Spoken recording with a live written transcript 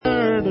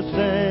learn to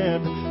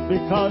stand,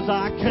 because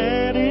I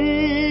can't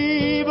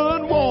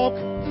even walk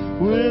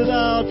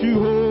without you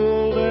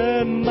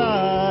holding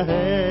my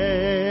hand.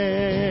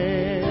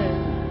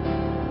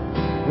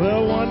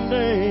 Well, one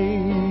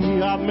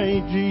day I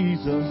made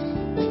Jesus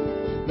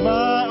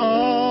my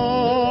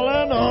all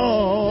and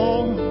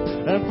all,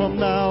 and from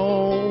now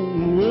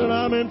on, when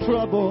I'm in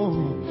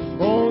trouble,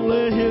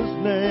 only His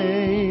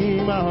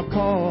name I'll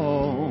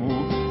call.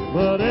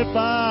 But if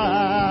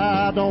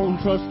I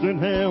don't trust in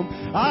Him,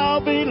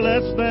 I'll be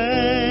less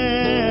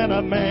than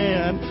a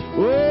man.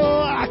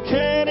 Oh, I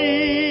can't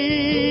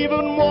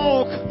even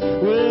walk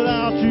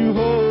without you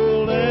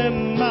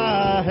holding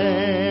my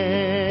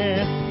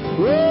hand.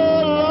 Oh,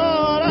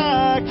 Lord,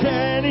 I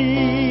can't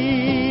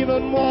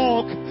even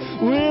walk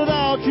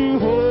without you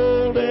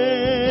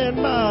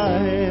holding my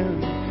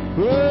hand.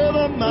 Oh,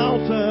 the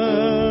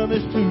mountain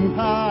is too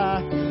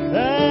high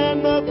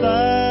and the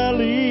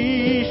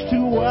valley's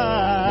too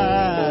wide.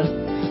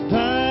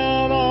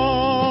 Down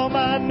on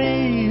my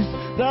knees,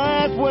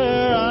 that's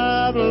where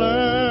I've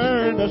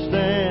learned to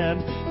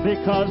stand,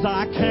 because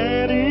I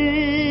can't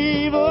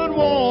even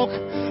walk.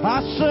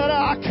 I said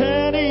I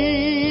can't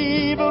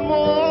even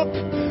walk.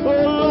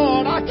 Oh,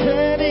 Lord, I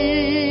can't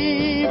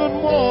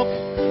even walk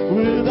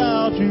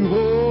without you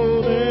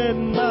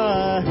holding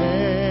my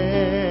hand.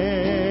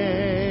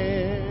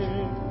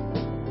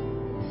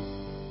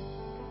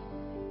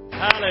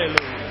 Hallelujah.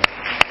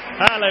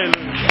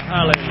 Hallelujah.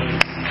 Hallelujah.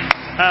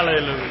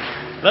 Hallelujah.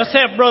 Let's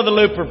have Brother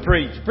Looper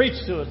preach.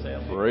 Preach to us,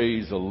 Elvis.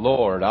 Praise the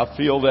Lord. I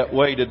feel that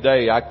way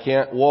today. I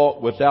can't walk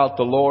without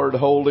the Lord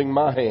holding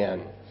my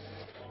hand.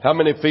 How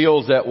many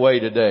feels that way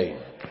today?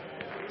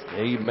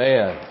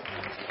 Amen.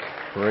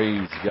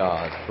 Praise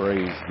God.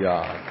 Praise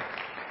God.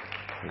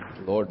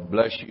 Lord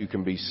bless you. You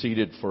can be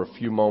seated for a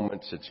few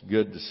moments. It's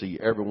good to see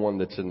everyone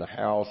that's in the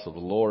house of the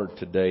Lord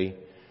today.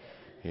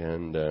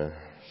 And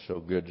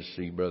so good to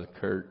see Brother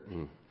Kurt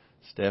and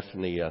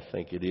Stephanie, I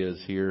think it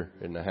is, here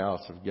in the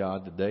house of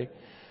God today.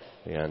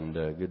 And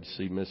good to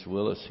see Miss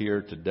Willis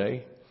here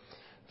today.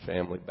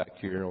 Family back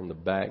here on the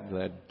back,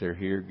 glad that they're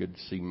here. Good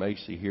to see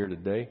Macy here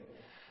today.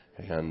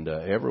 And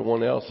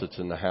everyone else that's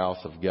in the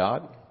house of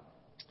God.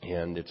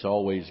 And it's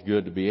always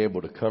good to be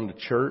able to come to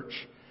church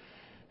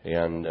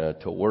and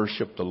to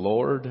worship the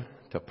Lord,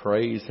 to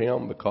praise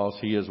Him, because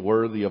He is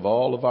worthy of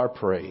all of our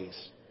praise.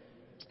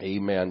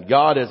 Amen.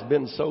 God has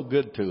been so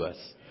good to us,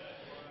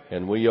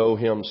 and we owe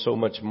Him so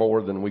much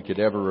more than we could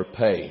ever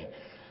repay.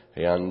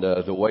 And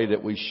the way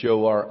that we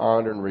show our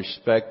honor and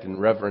respect and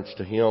reverence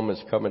to Him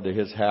is coming to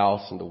His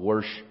house and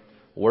to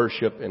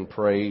worship and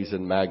praise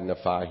and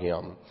magnify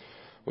Him.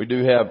 We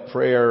do have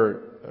prayer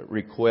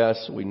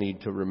requests. We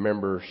need to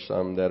remember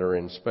some that are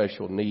in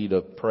special need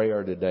of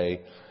prayer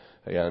today.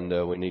 And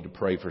we need to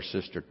pray for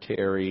Sister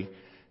Terry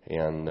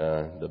and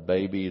the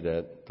baby,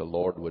 that the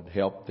Lord would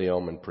help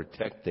them and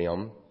protect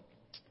them,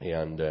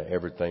 and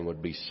everything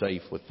would be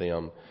safe with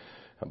them.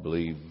 I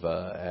believe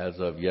as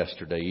of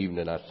yesterday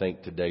evening, I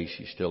think today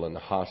she's still in the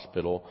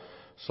hospital.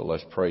 So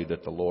let's pray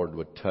that the Lord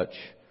would touch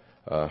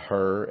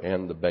her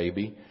and the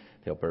baby,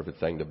 help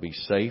everything to be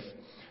safe.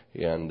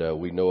 And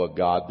we know a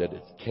God that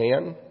it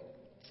can.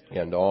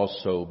 And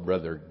also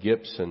Brother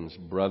Gibson's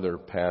brother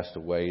passed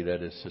away.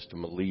 That is Sister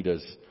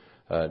Melita's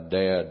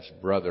dad's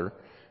brother.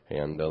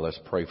 And let's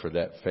pray for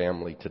that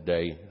family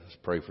today. Let's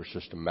pray for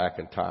Sister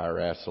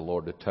McIntyre. Ask the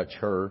Lord to touch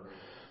her.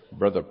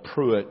 Brother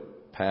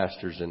Pruitt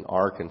pastors in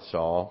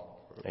Arkansas,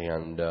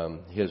 and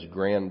his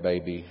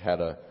grandbaby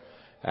had a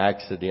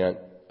accident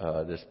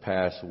this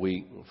past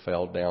week and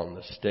fell down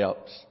the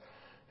steps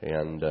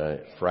and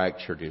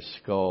fractured his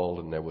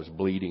skull, and there was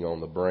bleeding on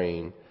the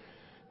brain.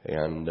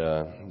 And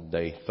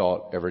they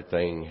thought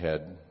everything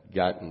had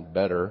gotten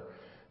better.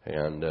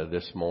 And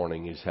this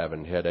morning he's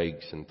having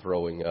headaches and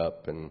throwing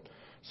up and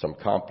some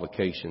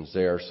complications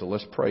there. So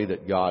let's pray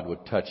that God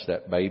would touch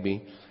that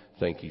baby. I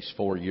think he's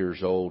 4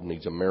 years old,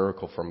 needs a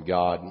miracle from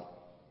God.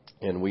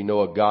 And we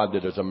know a God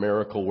that is a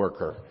miracle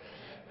worker.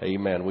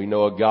 Amen. We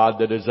know a God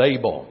that is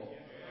able.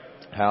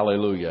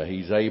 Hallelujah.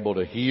 He's able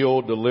to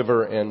heal,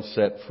 deliver, and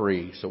set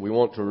free. So we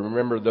want to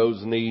remember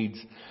those needs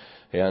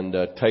and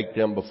take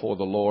them before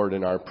the Lord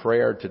in our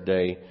prayer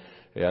today.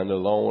 And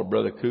along with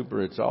Brother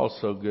Cooper, it's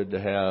also good to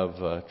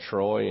have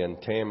Troy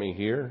and Tammy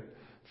here.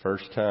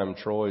 First time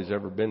Troy's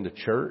ever been to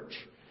church,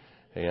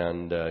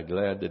 and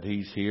glad that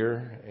he's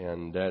here.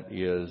 And that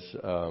is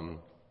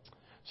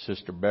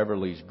Sister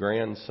Beverly's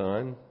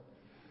grandson,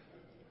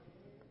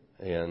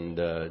 and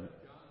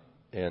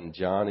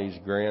Johnny's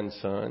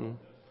grandson,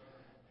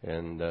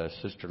 and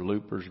Sister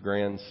Looper's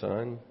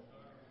grandson,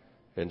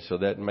 and so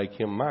that make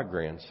him my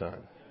grandson.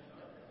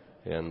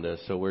 And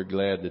so we're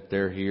glad that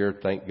they're here.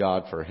 Thank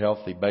God for a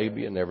healthy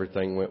baby, and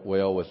everything went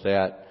well with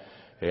that.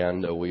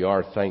 And we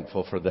are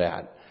thankful for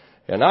that.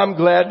 And I'm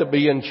glad to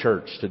be in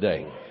church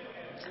today.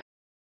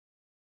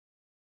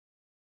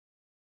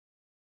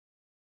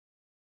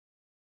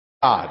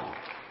 God,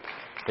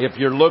 if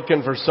you're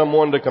looking for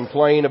someone to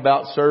complain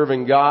about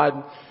serving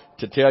God,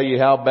 to tell you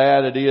how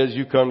bad it is,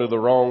 you come to the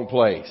wrong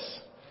place.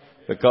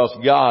 Because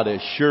God has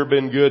sure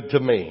been good to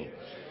me.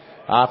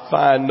 I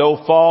find no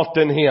fault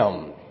in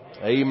Him.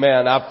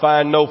 Amen. I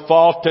find no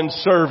fault in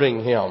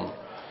serving Him.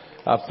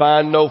 I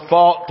find no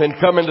fault in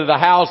coming to the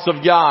house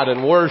of God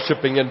and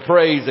worshiping and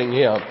praising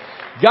Him.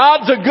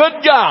 God's a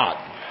good God.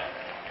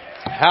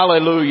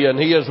 Hallelujah. And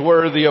He is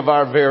worthy of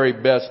our very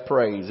best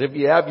praise. If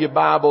you have your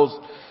Bibles,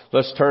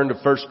 let's turn to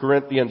 1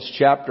 Corinthians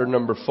chapter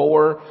number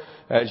 4.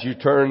 As you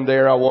turn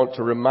there, I want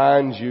to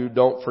remind you,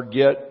 don't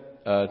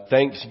forget,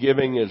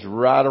 Thanksgiving is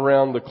right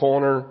around the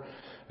corner.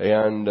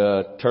 And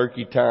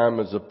turkey time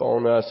is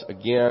upon us.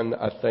 Again,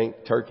 I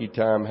think turkey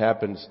time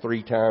happens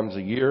 3 times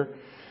a year.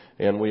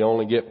 And we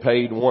only get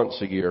paid once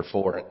a year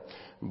for it.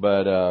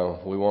 But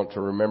we want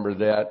to remember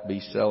that, be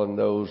selling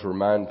those,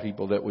 remind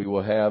people that we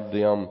will have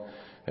them.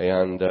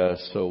 And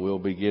so we'll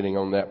be getting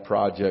on that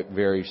project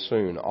very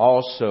soon.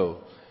 Also,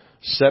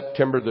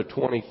 September the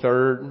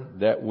 23rd,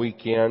 that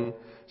weekend,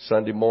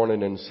 Sunday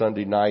morning and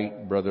Sunday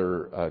night,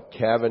 Brother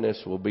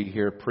Cavanis will be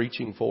here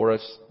preaching for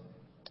us.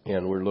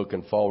 And we're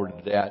looking forward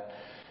to that.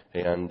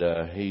 And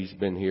he's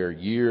been here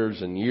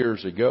years and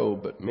years ago,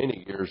 but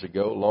many years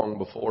ago, long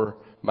before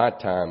my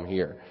time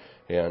here.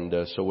 And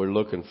so we're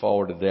looking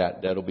forward to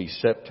that. That'll be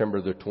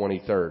September the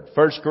 23rd.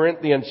 1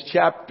 Corinthians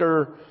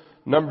chapter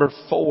number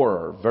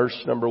 4, verse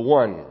number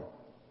 1.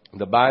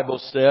 The Bible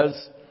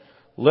says,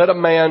 "Let a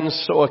man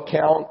so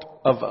account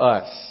of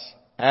us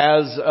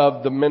as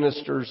of the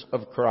ministers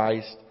of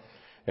Christ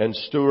and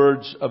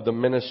stewards of the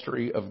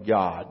ministry of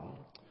God.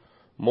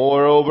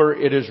 Moreover,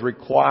 it is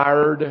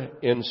required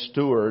in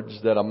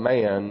stewards that a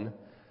man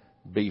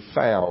be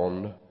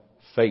found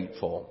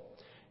faithful."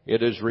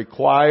 It is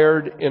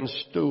required in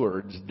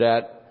stewards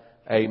that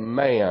a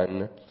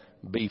man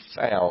be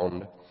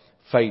found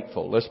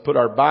faithful. Let's put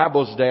our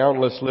Bibles down.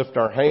 Let's lift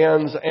our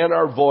hands and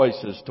our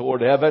voices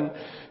toward heaven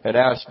and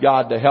ask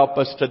God to help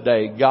us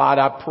today. God,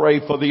 I pray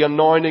for the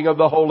anointing of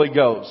the Holy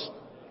Ghost.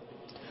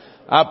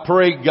 I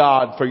pray,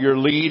 God, for your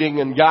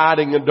leading and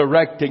guiding and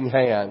directing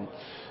hand.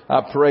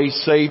 I pray,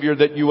 Savior,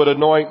 that you would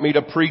anoint me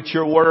to preach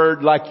your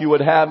word like you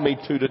would have me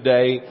to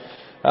today.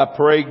 I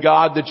pray,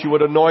 God, that you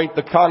would anoint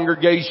the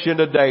congregation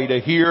today to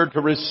hear,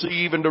 to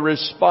receive, and to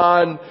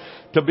respond,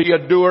 to be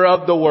a doer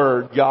of the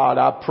word. God,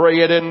 I pray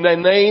it in the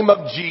name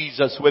of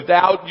Jesus.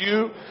 Without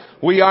you,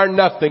 we are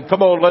nothing.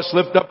 Come on, let's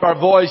lift up our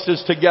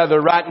voices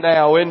together right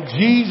now in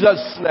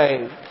Jesus'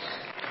 name.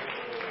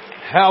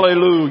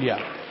 Hallelujah.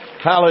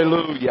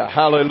 Hallelujah.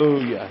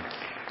 Hallelujah.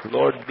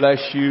 Lord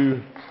bless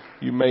you.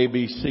 You may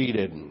be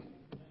seated.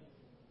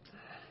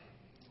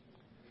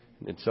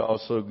 It's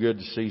also good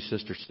to see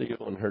Sister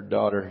Steele and her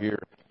daughter here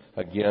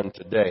again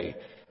today.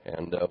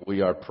 And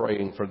we are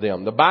praying for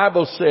them. The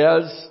Bible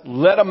says,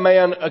 "Let a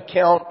man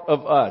account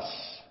of us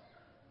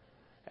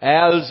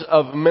as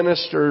of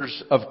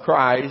ministers of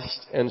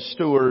Christ and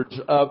stewards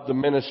of the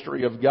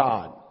ministry of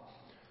God."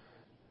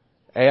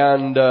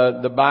 And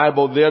the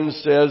Bible then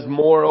says,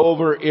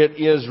 "Moreover, it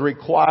is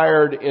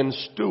required in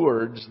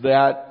stewards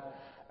that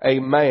a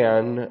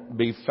man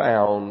be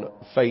found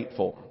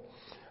faithful."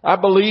 I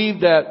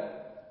believe that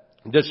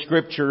this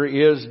scripture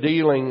is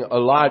dealing a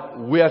lot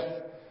with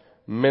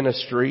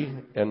ministry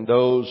and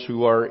those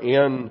who are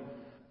in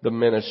the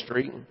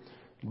ministry.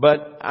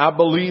 But I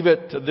believe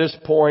it to this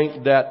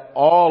point that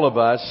all of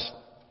us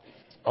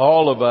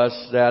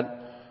that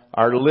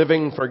are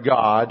living for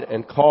God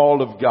and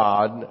called of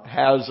God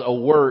has a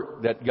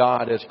work that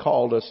God has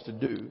called us to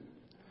do.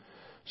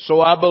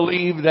 So I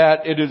believe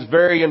that it is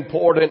very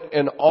important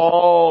in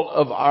all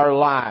of our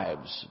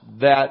lives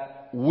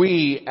that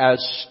we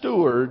as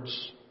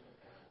stewards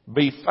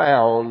be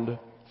found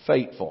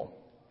faithful.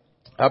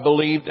 I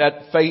believe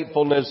that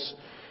faithfulness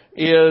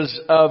is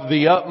of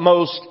the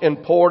utmost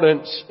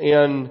importance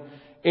in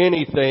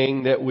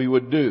anything that we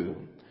would do.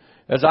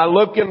 As I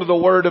look into the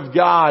Word of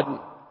God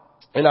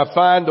and I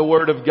find the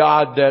Word of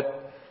God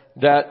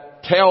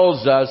that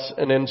tells us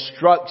and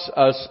instructs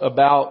us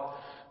about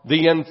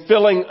the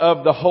infilling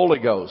of the Holy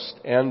Ghost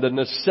and the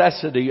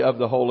necessity of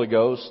the Holy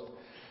Ghost,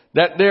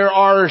 that there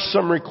are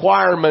some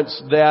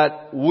requirements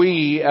that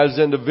we as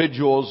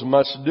individuals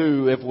must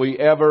do if we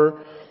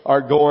ever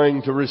are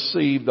going to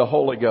receive the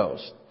Holy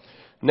Ghost.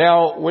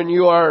 Now, when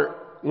you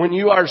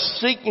are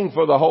seeking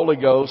for the Holy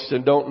Ghost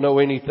and don't know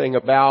anything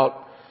about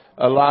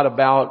a lot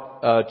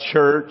about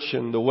church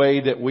and the way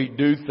that we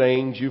do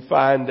things, you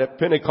find that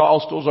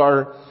Pentecostals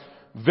are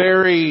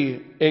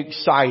very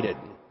excited.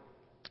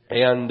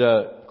 And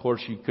of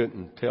course, you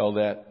couldn't tell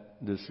that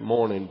this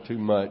morning too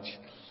much.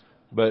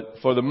 But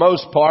for the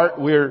most part,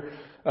 we're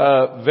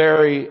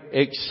very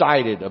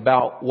excited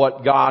about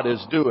what God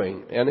is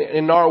doing. And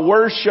in our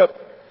worship,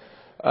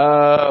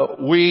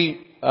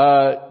 we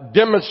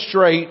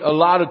demonstrate a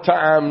lot of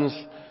times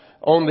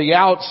on the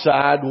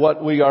outside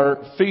what we are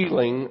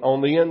feeling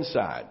on the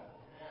inside.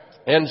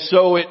 And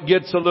so it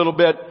gets a little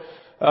bit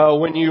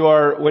when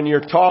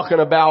you're talking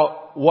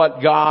about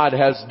what God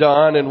has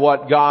done and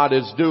what God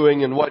is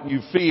doing and what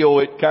you feel,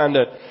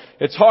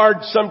 it's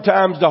hard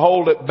sometimes to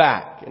hold it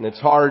back, and it's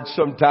hard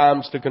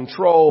sometimes to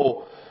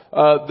control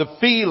the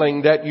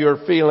feeling that you're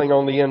feeling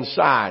on the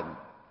inside.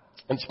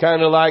 It's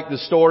kind of like the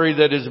story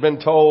that has been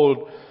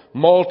told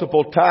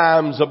multiple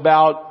times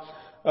about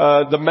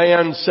the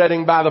man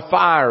sitting by the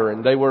fire,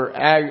 and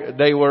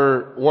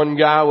one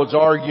guy was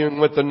arguing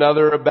with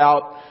another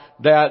about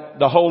that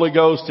the Holy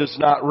Ghost is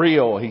not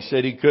real. He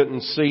said he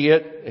couldn't see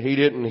it, he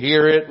didn't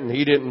hear it, and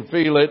he didn't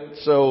feel it,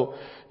 so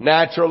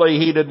naturally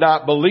he did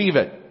not believe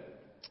it.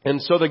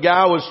 And so the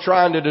guy was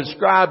trying to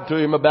describe to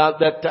him about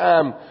that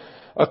time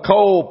a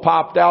coal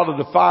popped out of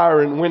the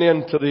fire and went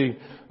into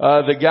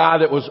the guy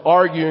that was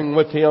arguing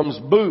with him's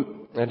boot.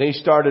 And he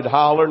started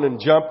hollering and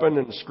jumping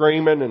and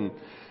screaming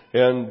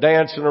and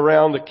dancing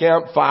around the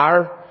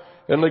campfire.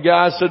 And the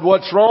guy said,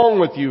 "What's wrong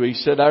with you?" He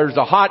said, "There's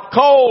a hot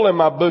coal in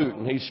my boot."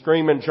 And he's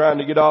screaming, trying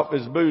to get off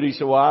his boot. He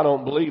said, "Well, I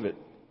don't believe it."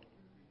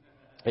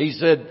 He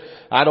said,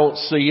 "I don't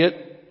see it.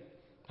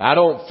 I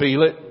don't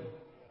feel it.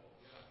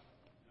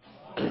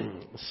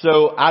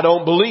 So I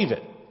don't believe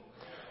it."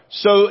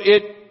 So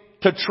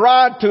to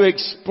try to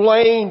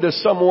explain to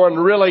someone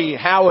really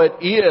how it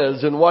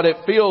is and what it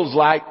feels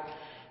like,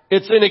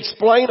 it's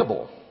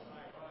inexplainable.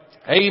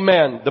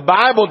 Amen. The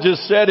Bible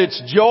just said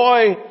it's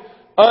joy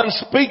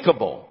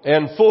unspeakable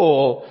and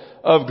full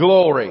of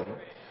glory.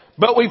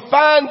 But we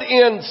find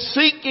in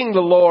seeking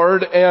the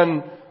Lord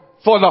and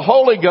for the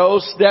Holy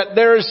Ghost that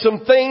there is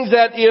some things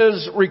that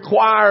is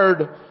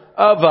required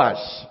of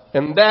us.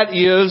 And that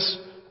is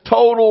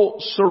total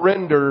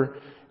surrender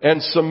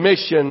and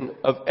submission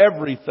of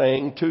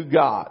everything to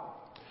God.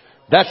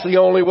 That's the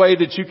only way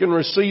that you can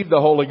receive the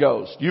Holy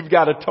Ghost. You've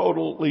got to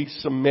totally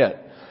submit.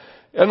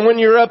 And when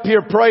you're up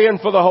here praying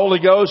for the Holy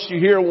Ghost, you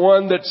hear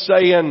one that's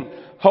saying,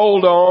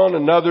 "Hold on,"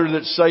 another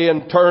that's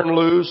saying, "Turn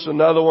loose,"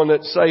 another one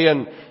that's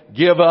saying,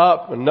 "Give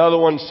up," another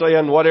one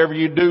saying, "Whatever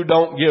you do,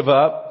 don't give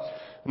up,"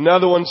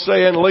 another one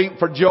saying, "Leap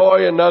for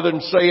joy," another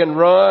one saying,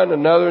 "Run,"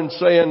 another one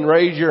saying,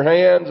 "Raise your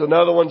hands,"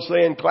 another one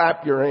saying,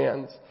 "Clap your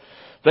hands."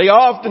 They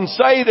often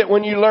say that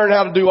when you learn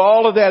how to do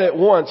all of that at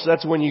once,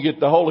 that's when you get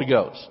the Holy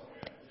Ghost.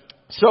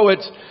 So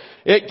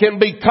it can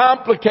be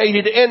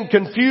complicated and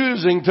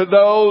confusing to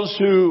those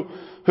who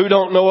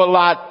don't know a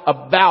lot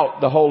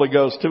about the Holy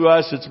Ghost. To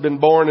us, it's been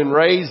born and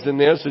raised in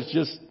this. It's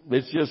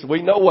just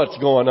we know what's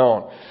going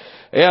on.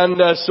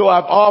 And so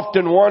I've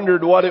often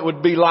wondered what it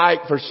would be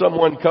like for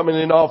someone coming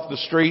in off the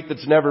street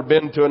that's never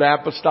been to an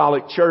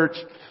apostolic church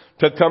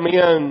to come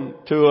in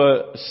to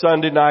a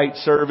Sunday night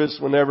service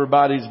when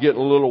everybody's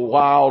getting a little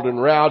wild and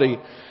rowdy,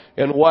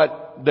 and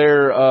what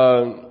their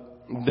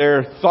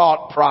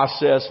thought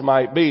process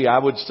might be. I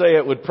would say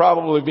it would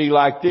probably be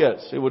like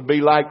this. It would be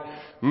like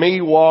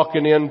me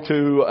walking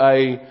into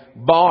a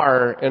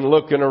bar and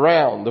looking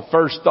around. The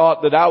first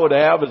thought that I would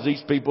have is,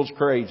 these people's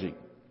crazy.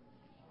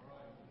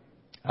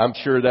 I'm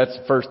sure that's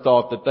the first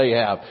thought that they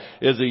have,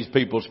 is these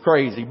people's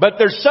crazy. But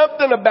there's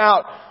something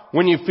about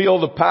when you feel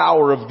the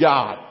power of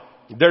God.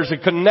 There's a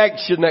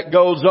connection that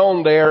goes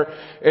on there,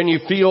 and you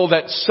feel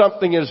that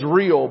something is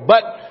real.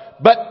 But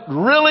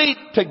really,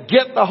 to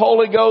get the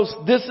Holy Ghost,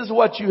 this is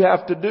what you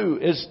have to do,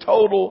 is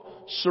total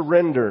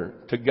surrender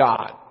to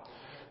God.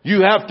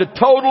 You have to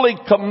totally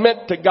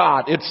commit to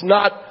God. It's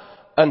not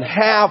an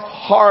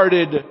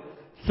half-hearted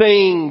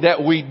thing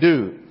that we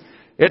do.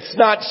 It's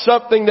not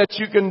something that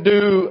you can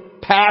do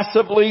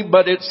passively,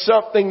 but it's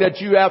something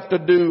that you have to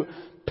do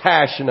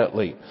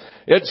passionately.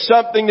 It's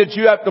something that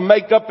you have to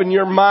make up in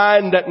your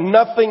mind that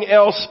nothing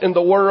else in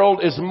the world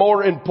is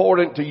more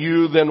important to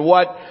you than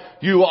what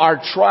you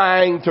are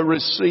trying to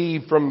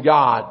receive from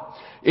God.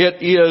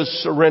 It is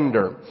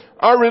surrender.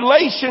 Our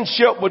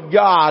relationship with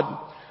God,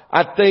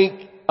 I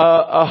think,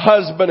 a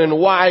husband and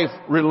wife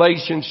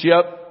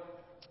relationship,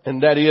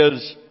 and that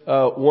is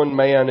one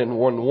man and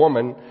one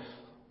woman.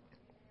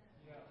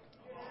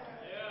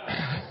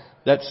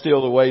 That's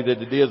still the way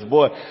that it is.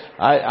 Boy,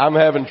 I'm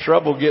having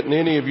trouble getting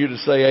any of you to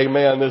say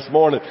amen this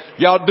morning.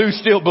 Y'all do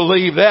still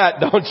believe that,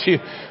 don't you?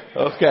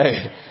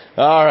 Okay.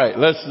 All right.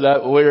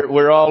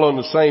 We're all on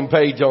the same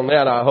page on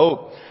that, I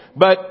hope.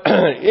 But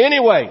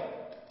anyway,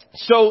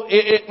 so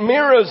it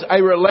mirrors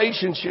a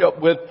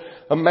relationship with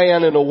a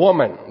man and a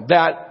woman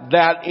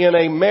that in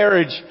a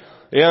marriage,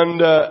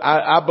 and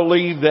I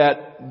believe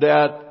that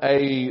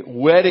a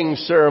wedding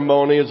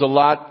ceremony is a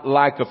lot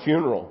like a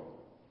funeral.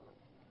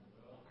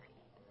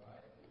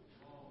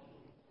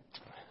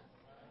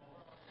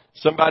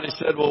 Somebody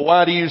said, "Well,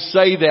 why do you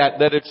say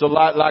that it's a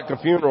lot like a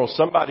funeral?"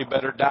 Somebody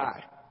better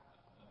die.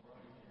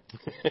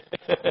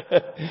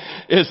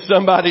 If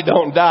somebody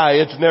don't die,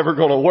 it's never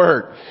going to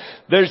work.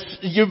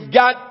 You've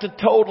got to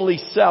totally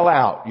sell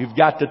out. You've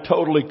got to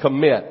totally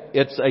commit.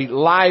 It's a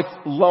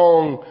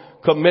lifelong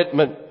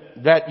commitment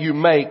that you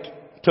make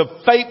to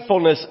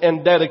faithfulness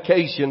and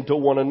dedication to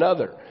one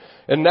another.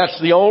 And that's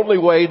the only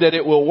way that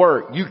it will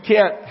work. You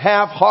can't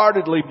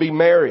half-heartedly be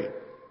married.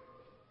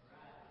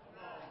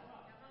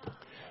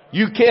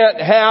 You can't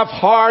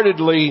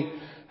half-heartedly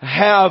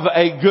have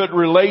a good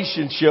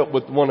relationship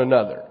with one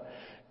another.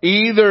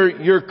 Either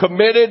you're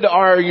committed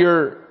or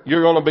you're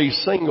going to be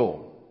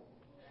single.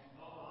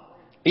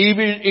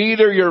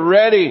 Either you're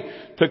ready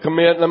to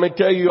commit. Let me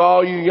tell you,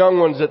 all you young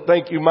ones that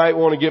think you might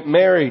want to get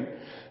married,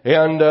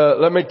 and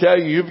let me tell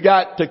you, you've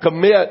got to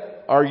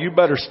commit or you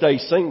better stay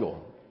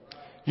single.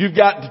 You've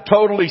got to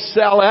totally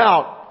sell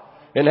out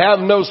and have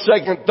no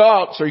second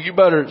thoughts, or you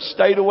better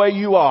stay the way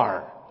you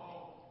are.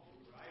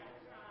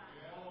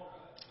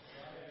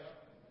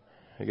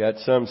 I got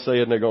some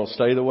saying they're going to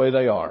stay the way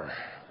they are.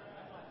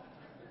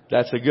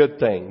 That's a good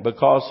thing,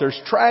 because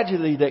there's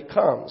tragedy that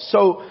comes.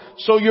 So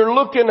you're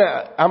looking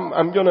at,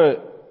 I'm going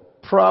to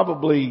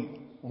probably,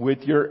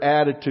 with your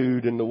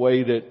attitude and the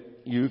way that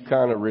you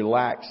kind of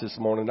relax this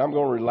morning, I'm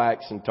going to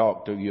relax and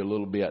talk to you a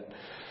little bit.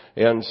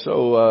 And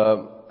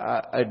so,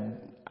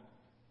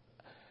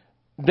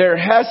 there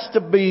has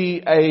to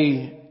be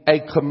a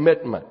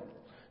commitment.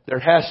 There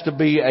has to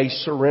be a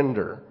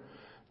surrender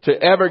to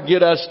ever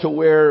get us to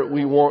where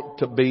we want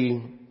to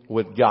be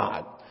with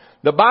God.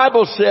 The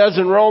Bible says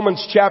in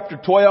Romans chapter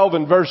 12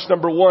 and verse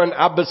number 1,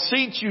 I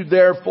beseech you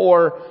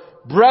therefore,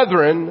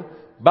 brethren,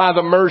 by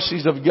the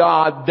mercies of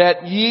God,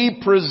 that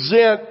ye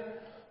present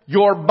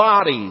your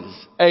bodies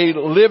a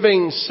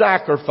living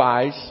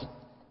sacrifice,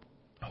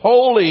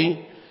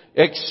 holy,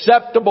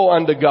 acceptable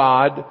unto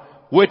God,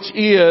 which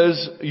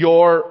is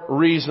your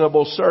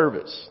reasonable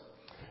service.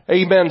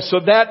 Amen. So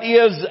that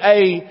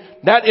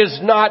is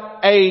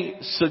not a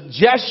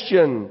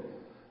suggestion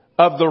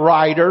of the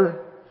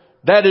writer.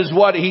 That is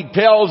what he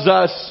tells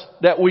us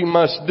that we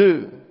must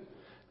do.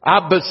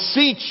 I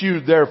beseech you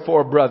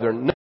therefore,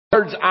 brethren. In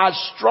other words, I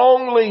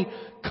strongly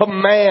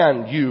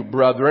command you,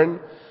 brethren,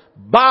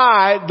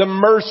 by the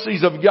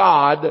mercies of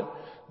God,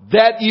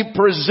 that ye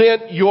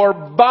present your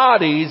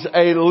bodies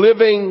a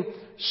living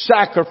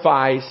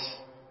sacrifice,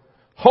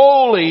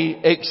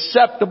 holy,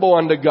 acceptable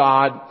unto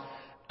God,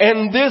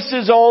 and this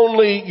is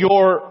only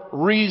your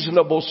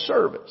reasonable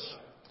service.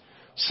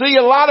 See,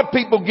 a lot of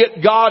people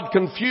get God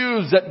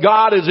confused, that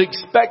God is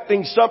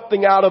expecting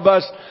something out of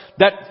us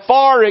that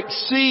far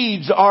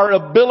exceeds our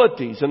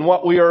abilities and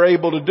what we are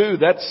able to do.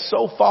 That's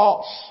so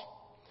false.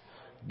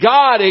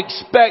 God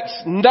expects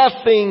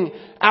nothing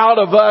out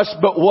of us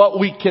but what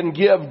we can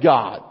give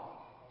God.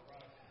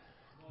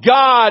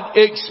 God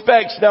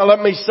expects, now let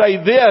me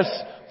say this,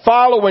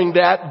 following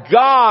that,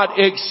 God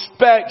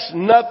expects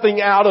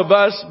nothing out of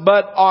us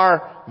but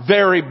our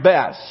very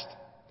best.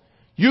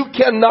 You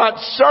cannot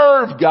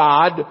serve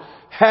God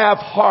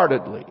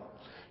half-heartedly.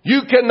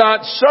 You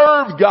cannot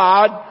serve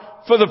God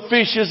for the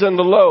fishes and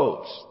the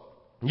loaves.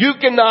 You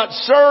cannot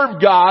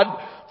serve God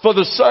for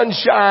the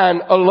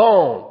sunshine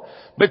alone,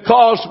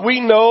 because we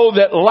know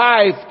that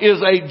life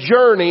is a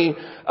journey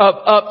of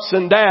ups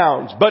and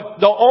downs. But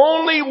the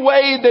only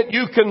way that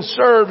you can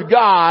serve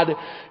God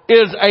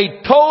is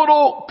a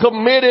total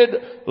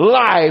committed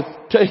life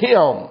to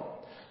Him.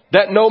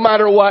 That no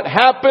matter what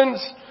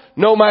happens,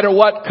 no matter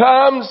what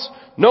comes,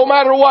 no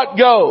matter what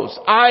goes,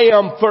 I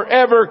am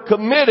forever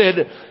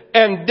committed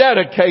and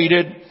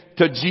dedicated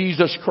to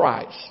Jesus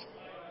Christ.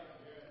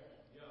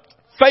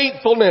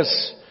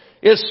 Faithfulness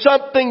is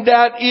something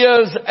that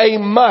is a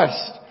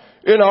must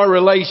in our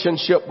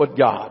relationship with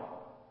God.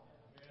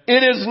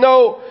 It is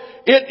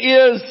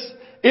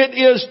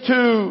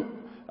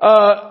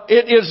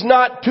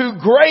not too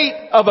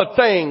great of a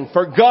thing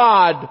for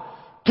God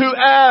to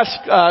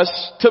ask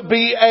us to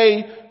be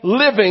a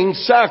living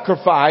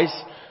sacrifice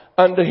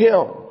unto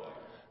Him.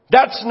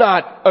 That's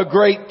not a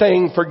great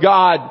thing for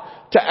God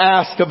to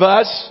ask of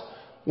us.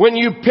 When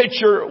you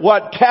picture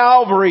what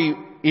Calvary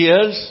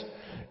is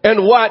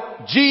and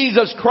what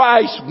Jesus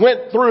Christ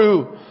went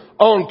through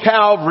on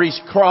Calvary's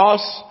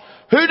cross,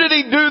 who did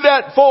He do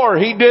that for?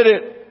 He did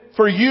it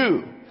for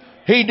you.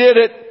 He did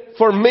it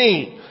for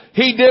me.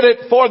 He did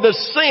it for the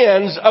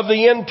sins of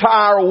the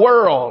entire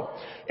world.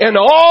 And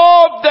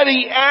all that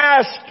He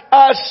asked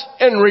us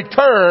in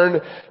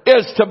return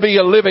is to be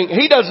a living.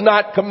 He does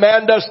not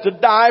command us to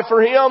die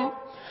for Him.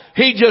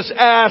 He just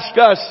asks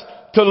us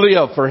to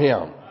live for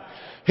Him.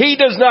 He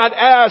does not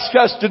ask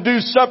us to do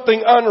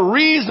something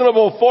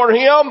unreasonable for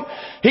Him.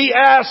 He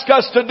asks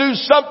us to do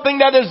something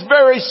that is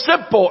very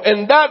simple,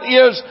 and that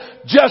is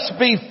just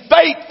be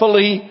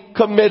faithfully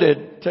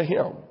committed to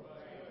Him.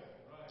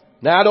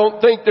 Now, I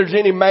don't think there's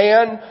any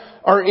man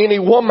or any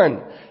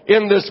woman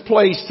in this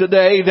place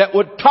today that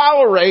would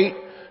tolerate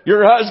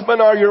your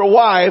husband or your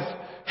wife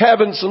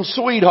having some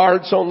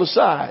sweethearts on the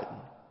side.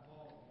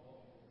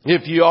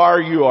 If you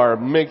are a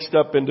mixed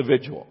up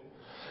individual.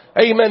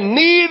 Amen.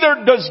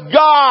 Neither does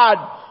God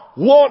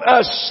want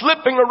us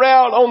slipping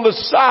around on the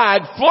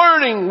side,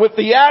 flirting with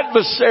the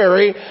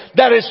adversary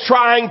that is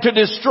trying to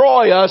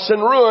destroy us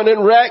and ruin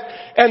and wreck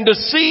and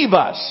deceive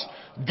us.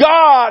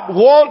 God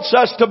wants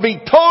us to be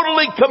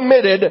totally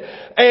committed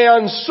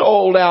and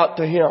sold out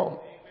to Him.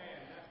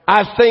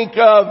 I think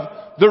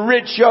of the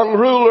rich young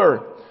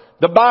ruler.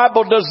 The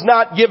Bible does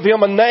not give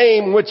him a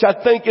name, which I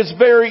think is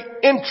very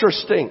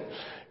interesting.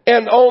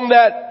 And on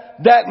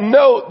that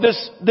note,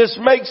 this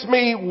makes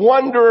me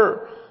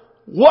wonder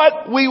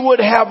what we would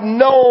have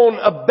known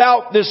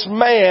about this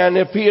man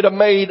if he had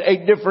made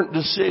a different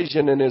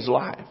decision in his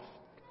life.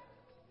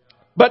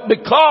 But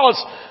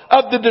because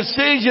of the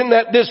decision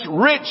that this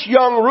rich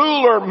young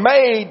ruler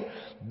made,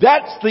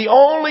 that's the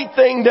only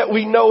thing that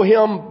we know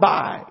him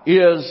by,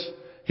 is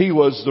he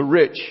was the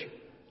rich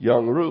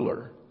young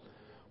ruler.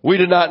 We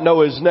did not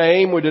know his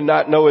name. We did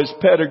not know his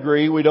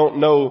pedigree. We don't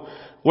know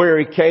where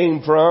he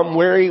came from,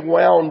 where he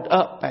wound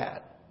up at.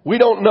 We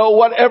don't know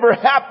whatever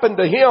happened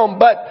to him,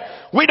 but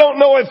we don't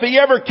know if he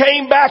ever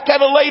came back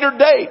at a later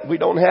date. We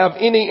don't have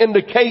any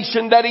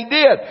indication that he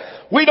did.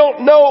 We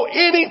don't know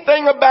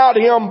anything about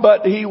him,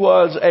 but he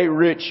was a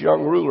rich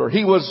young ruler.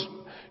 He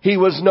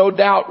was no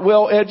doubt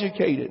well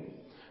educated.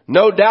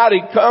 No doubt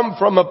he'd come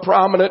from a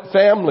prominent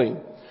family.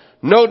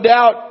 No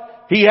doubt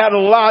he had a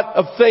lot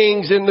of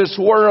things in this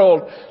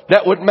world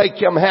that would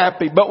make him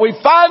happy. But we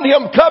find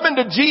him coming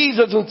to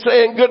Jesus and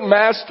saying, "Good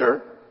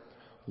master,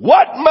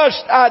 what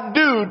must I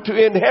do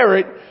to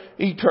inherit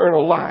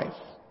eternal life?"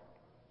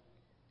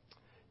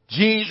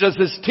 Jesus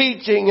is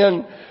teaching,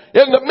 and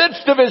in the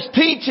midst of his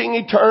teaching,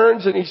 he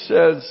turns and he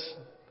says,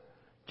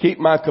 "Keep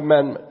my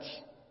commandments."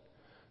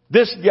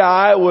 This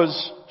guy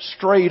was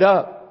straight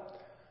up.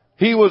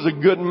 He was a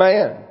good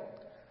man.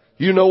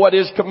 You know what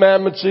his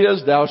commandments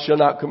is? Thou shalt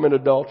not commit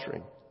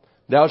adultery.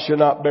 Thou shalt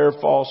not bear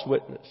false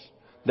witness.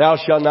 Thou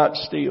shalt not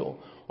steal.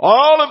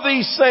 All of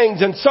these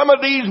things, and some of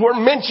these were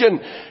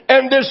mentioned,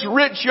 and this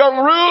rich young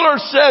ruler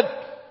said,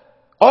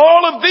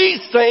 "All of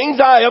these things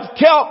I have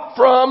kept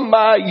from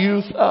my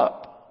youth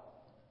up."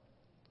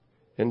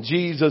 And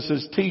Jesus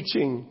is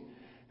teaching,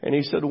 and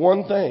he said,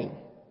 "One thing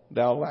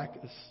thou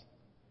lackest."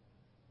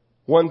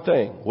 One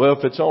thing. Well,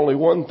 if it's only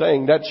one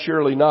thing, that's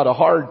surely not a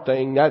hard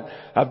thing. That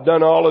I've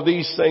done all of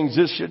these things.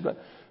 This should.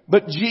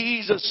 But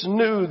Jesus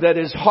knew that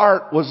his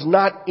heart was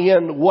not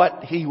in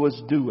what he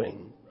was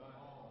doing.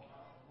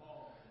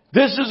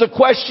 This is a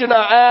question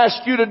I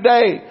ask you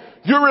today.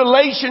 Your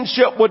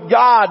relationship with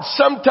God.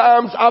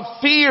 Sometimes I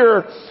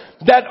fear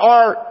that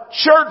our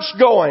church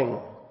going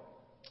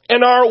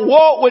and our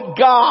walk with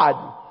God,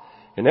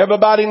 and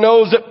everybody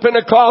knows that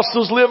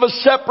Pentecostals live a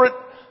separate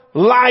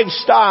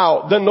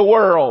lifestyle than the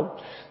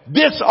world.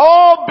 This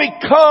all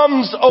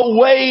becomes a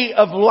way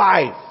of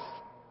life.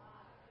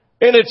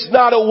 And it's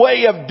not a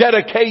way of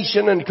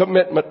dedication and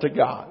commitment to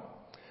God.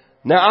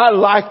 Now, I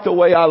like the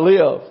way I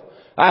live.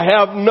 I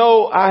have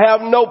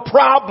no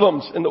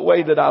problems in the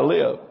way that I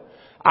live.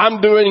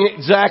 I'm doing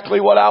exactly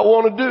what I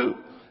want to do.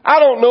 I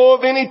don't know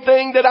of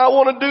anything that I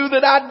want to do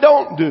that I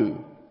don't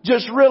do.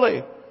 Just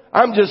really.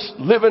 I'm just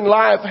living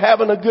life,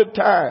 having a good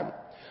time.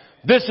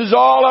 This is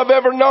all I've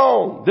ever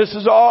known. This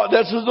is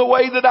the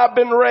way that I've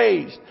been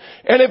raised.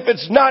 And if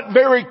it's not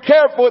very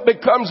careful, it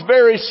becomes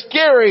very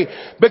scary,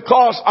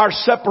 because our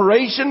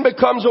separation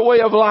becomes a way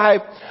of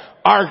life.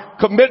 Our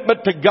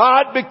commitment to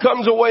God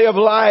becomes a way of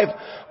life.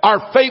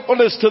 Our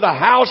faithfulness to the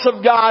house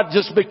of God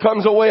just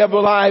becomes a way of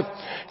life.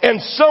 And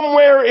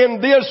somewhere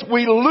in this,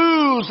 we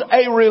lose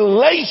a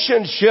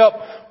relationship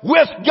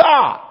with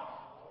God.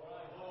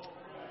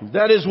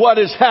 That is what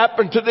has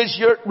happened to this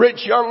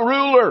rich young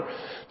ruler.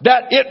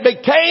 That it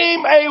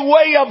became a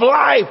way of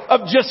life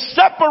of just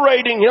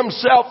separating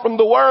himself from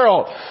the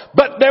world.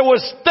 But there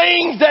was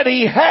things that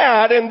he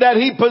had and that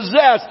he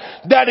possessed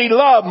that he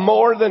loved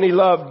more than he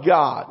loved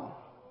God.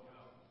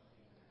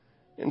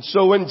 And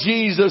so when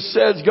Jesus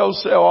says, "Go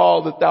sell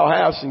all that thou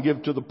hast and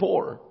give to the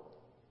poor,"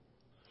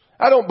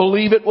 I don't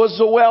believe it was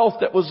the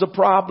wealth that was the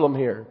problem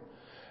here.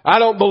 I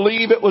don't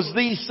believe it was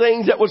these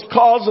things that was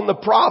causing the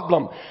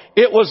problem.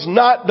 It was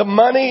not the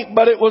money,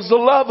 but it was the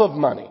love of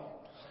money.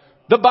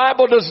 The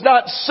Bible does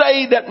not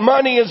say that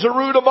money is the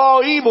root of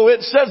all evil.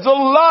 It says the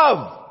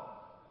love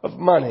of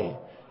money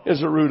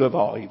is the root of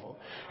all evil.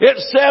 It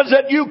says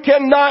that you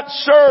cannot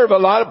serve. A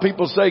lot of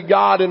people say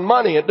God and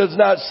money. It does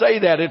not say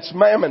that. It's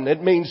mammon.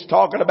 It means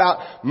talking about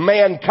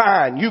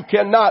mankind. You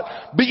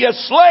cannot be a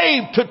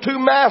slave to two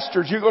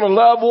masters. You're going to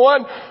love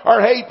one or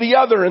hate the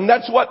other. And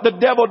that's what the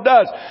devil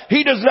does.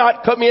 He does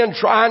not come in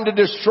trying to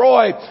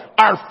destroy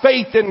our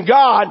faith in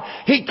God.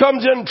 He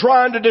comes in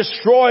trying to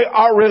destroy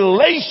our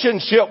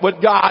relationship with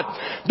God,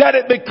 that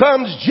it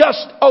becomes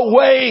just a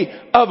way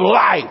of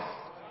life.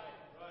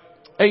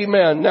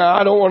 Amen. Now,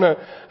 I don't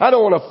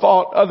want to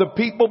fault other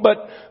people,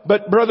 but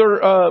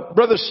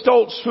Brother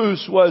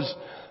Stoltzfus was,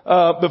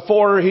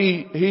 before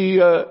he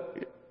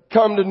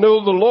come to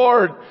know the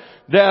Lord,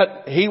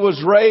 that he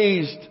was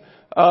raised,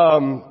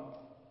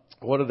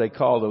 what do they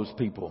call those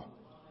people?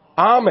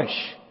 Amish.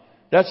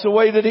 That's the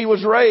way that he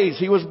was raised.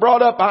 He was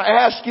brought up. I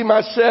asked him,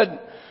 I said,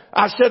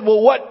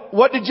 well,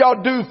 what did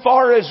y'all do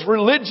far as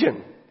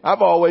religion?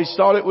 I've always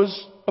thought it was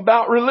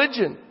about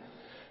religion.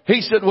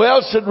 He said,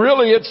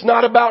 really, it's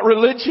not about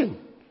religion.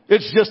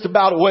 It's just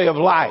about a way of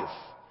life.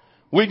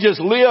 We just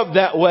live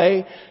that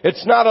way.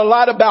 It's not a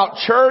lot about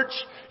church.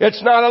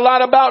 It's not a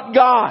lot about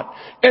God.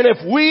 And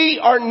if we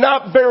are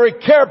not very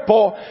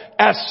careful,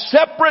 as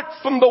separate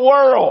from the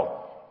world,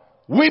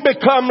 we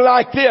become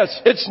like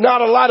this. It's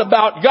not a lot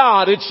about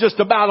God. It's just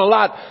about a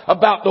lot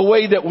about the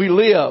way that we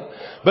live.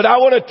 But I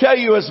want to tell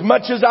you, as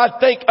much as I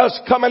think us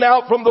coming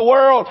out from the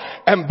world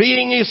and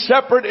being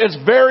separate is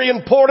very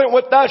important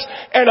with us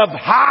and of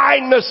high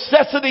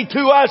necessity to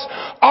us,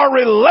 our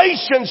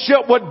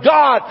relationship with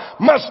God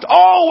must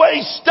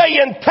always stay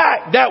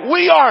intact, that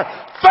we are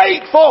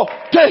faithful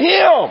to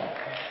Him.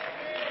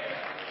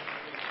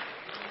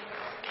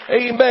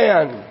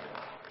 Amen.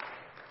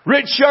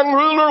 Rich young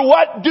ruler,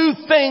 what do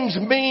things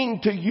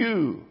mean to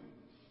you?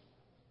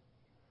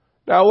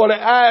 Now I want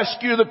to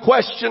ask you the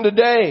question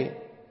today.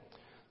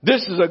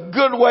 This is a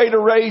good way to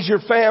raise your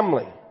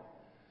family.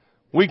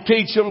 We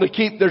teach them to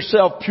keep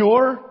themselves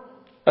pure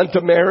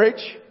unto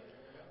marriage.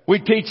 We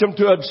teach them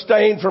to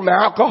abstain from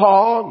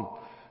alcohol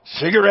and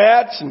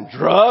cigarettes and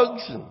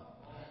drugs and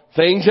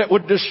things that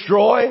would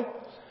destroy.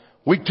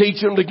 We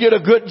teach them to get a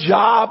good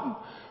job.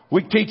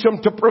 We teach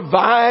them to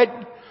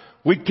provide.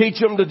 We teach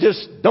them to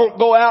just don't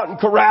go out and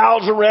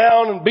carouse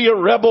around and be a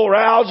rebel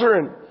rouser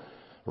and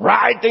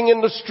rioting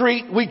in the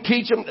street. We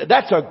teach them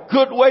that's a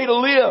good way to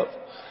live.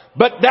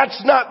 But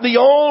that's not the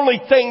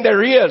only thing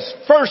there is.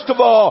 First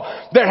of all,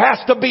 there has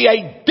to be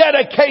a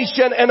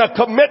dedication and a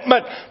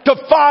commitment to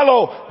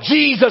follow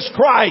Jesus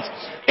Christ.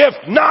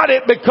 If not,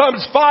 it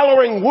becomes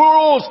following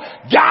rules,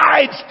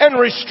 guides, and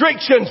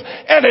restrictions.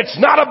 And it's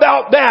not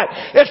about that.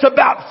 It's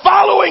about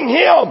following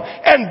Him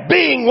and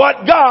being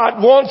what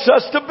God wants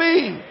us to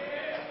be.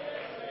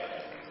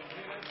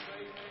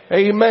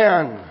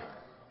 Amen.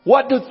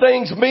 What do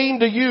things mean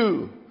to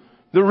you?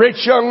 The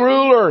rich young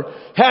ruler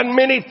had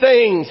many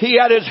things. He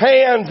had his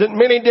hands in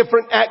many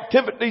different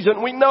activities.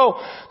 And we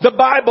know the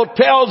Bible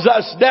tells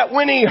us that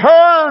when he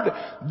heard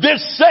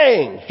this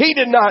saying, he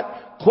did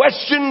not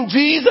question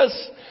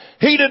Jesus.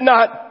 He did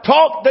not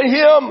talk to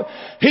Him.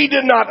 He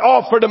did not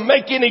offer to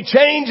make any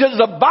changes.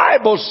 The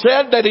Bible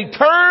said that he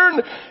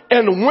turned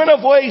and went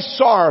away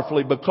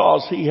sorrowfully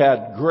because he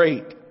had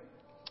great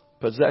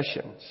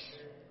possessions.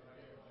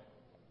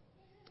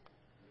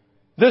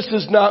 This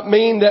does not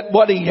mean that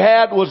what he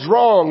had was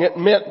wrong. It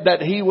meant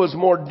that he was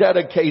more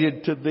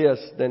dedicated to this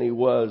than he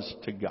was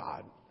to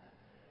God.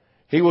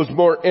 He was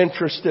more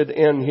interested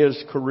in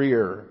his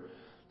career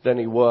than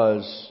he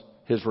was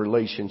his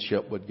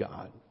relationship with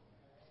God.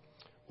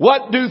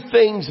 What do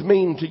things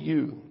mean to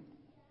you?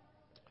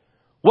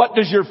 What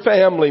does your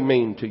family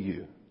mean to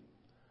you?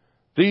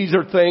 These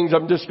are things,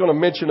 I'm just going to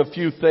mention a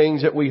few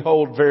things that we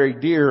hold very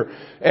dear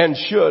and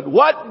should.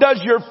 What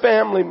does your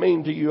family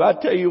mean to you? I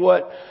tell you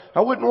what,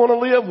 I wouldn't want to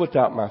live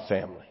without my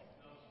family.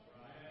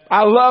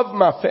 I love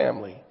my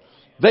family.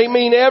 They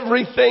mean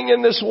everything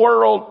in this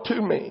world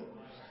to me.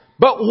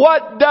 But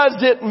what does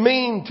it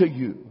mean to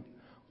you?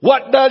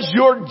 What does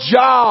your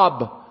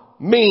job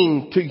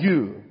mean to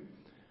you?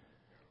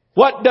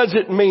 What does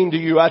it mean to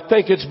you? I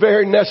think it's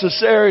very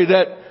necessary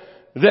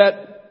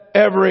that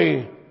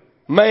every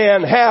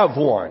man have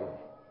one.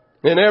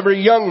 And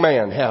every young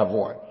man have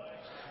one.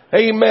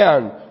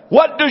 Amen.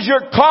 What does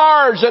your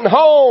cars and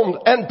homes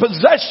and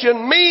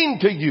possession mean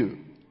to you?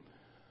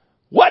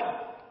 What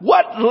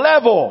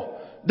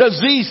level does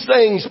these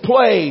things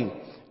play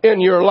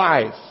in your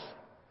life?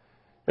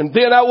 And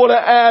then I want to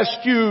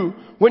ask you,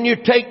 when you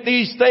take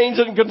these things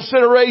in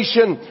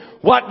consideration,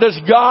 what does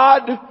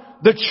God,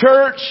 the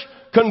church,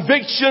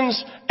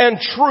 convictions, and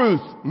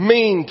truth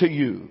mean to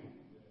you?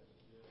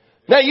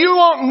 Now you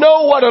won't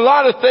know what a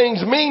lot of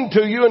things mean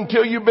to you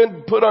until you've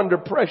been put under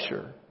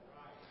pressure.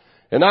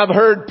 And I've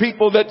heard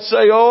people that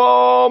say,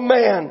 oh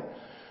man,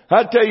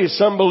 I tell you,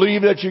 some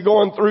believe that you're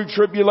going through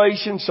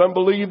tribulation. Some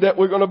believe that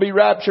we're going to be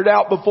raptured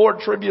out before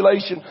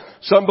tribulation.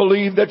 Some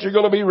believe that you're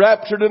going to be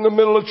raptured in the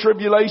middle of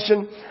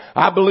tribulation.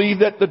 I believe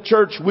that the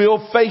church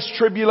will face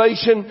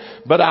tribulation,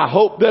 but I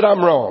hope that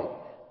I'm wrong.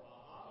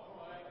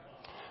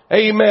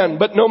 Amen.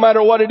 But no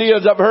matter what it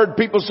is, I've heard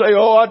people say,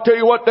 oh, I tell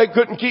you what, they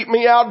couldn't keep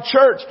me out of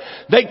church.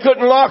 They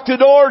couldn't lock the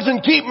doors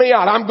and keep me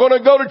out. I'm going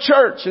to go to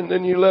church. And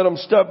then you let them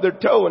stub their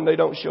toe and they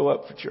don't show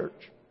up for church.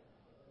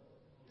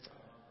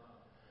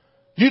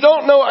 You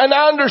don't know, and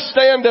I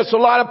understand this, a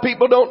lot of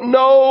people don't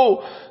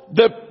know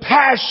the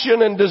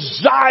passion and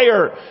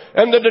desire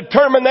and the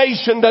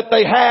determination that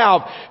they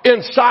have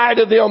inside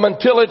of them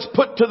until it's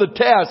put to the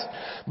test.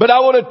 But I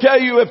want to tell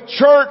you, if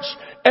church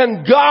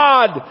and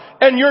God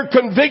and your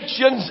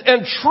convictions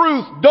and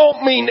truth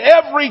don't mean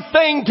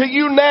everything to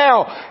you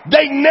now,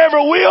 they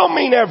never will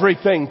mean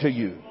everything to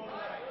you.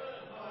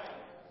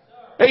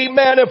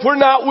 Amen. If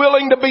we're not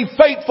willing to be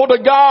faithful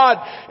to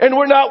God and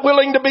we're not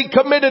willing to be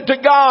committed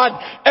to God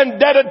and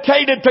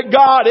dedicated to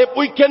God, if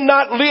we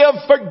cannot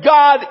live for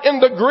God in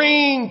the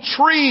green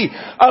tree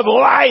of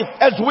life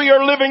as we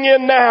are living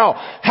in now,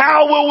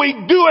 how will we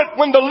do it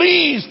when the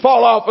leaves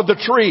fall off of the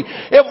tree?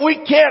 If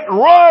we can't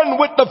run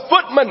with the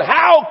footmen,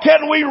 how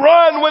can we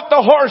run with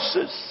the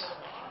horses?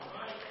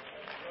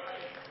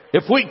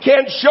 If we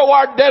can't show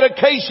our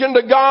dedication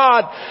to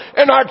God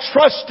and our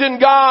trust in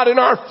God and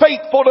our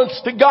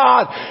faithfulness to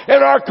God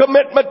and our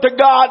commitment to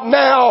God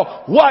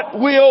now, what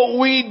will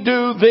we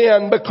do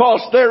then?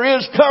 Because there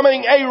is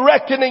coming a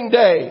reckoning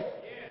day.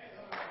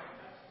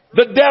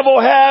 The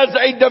devil has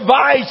a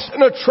device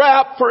and a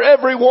trap for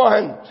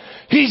everyone.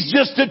 He's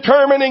just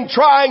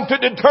trying to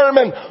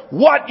determine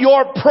what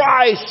your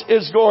price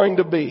is going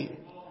to be.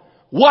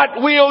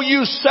 What will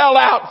you sell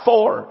out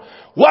for?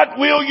 What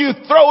will you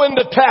throw in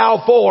the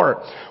towel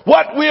for?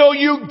 What will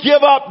you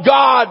give up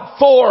God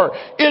for?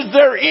 Is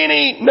there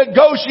any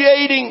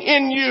negotiating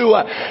in you?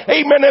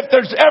 Amen. If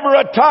there's ever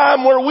a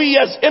time where we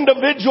as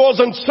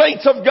individuals and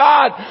saints of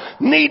God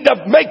need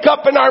to make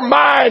up in our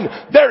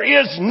mind, there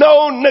is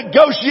no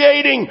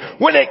negotiating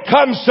when it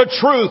comes to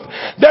truth.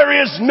 There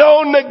is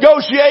no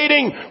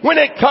negotiating when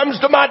it comes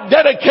to my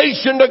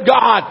dedication to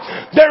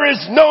God. There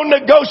is no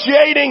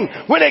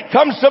negotiating when it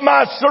comes to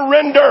my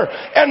surrender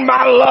and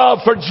my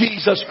love for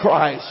Jesus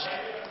Christ.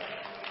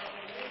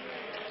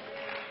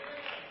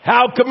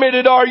 How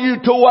committed are you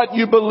to what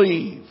you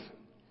believe?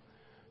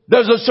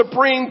 Does the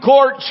Supreme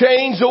Court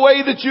change the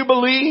way that you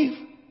believe?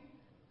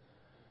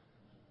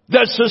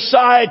 Does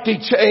society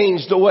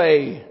change the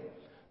way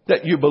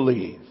that you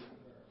believe?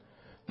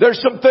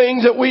 There's some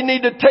things that we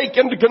need to take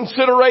into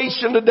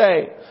consideration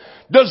today.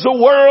 Does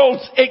the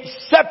world's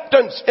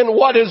acceptance in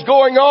what is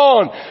going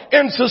on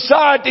in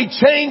society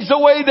change the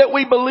way that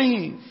we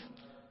believe?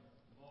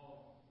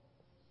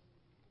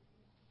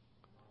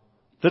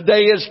 The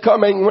day is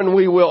coming when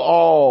we will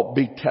all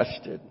be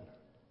tested.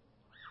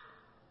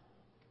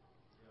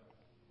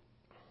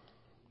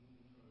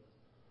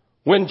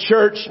 When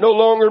church no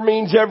longer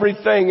means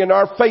everything and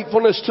our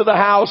faithfulness to the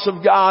house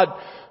of God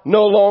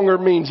no longer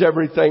means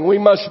everything. We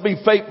must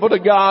be faithful to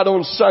God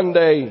on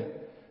Sunday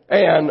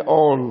and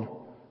on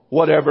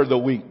whatever the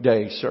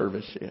weekday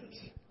service is.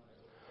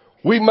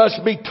 We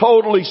must be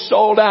totally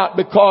sold out,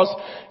 because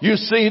you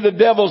see, the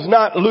devil's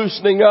not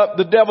loosening up.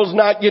 The devil's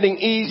not getting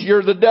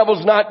easier. The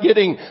devil's not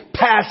getting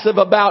passive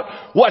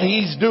about what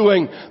he's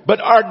doing. But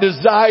our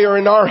desire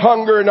and our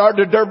hunger and our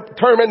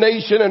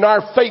determination and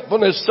our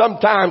faithfulness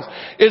sometimes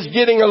is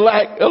getting a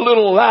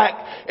little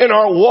lack in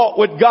our walk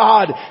with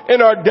God,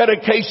 in our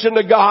dedication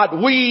to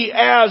God. We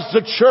as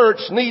the church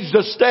needs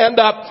to stand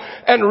up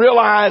and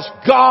realize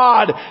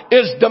God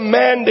is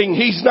demanding.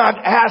 He's not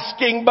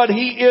asking, but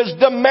He is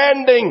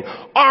demanding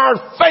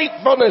our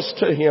faithfulness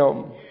to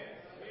Him.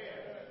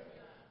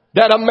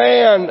 That a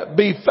man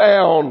be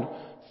found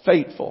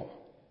faithful.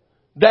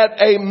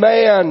 That a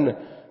man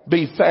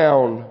be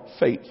found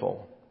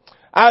faithful.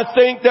 I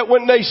think that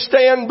when they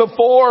stand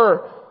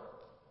before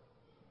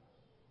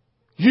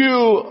you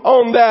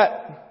on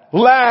that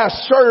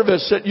last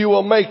service that you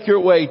will make your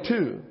way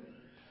to,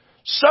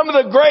 some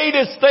of the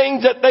greatest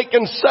things that they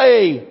can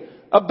say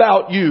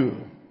about you,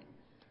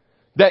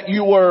 that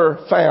you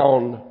were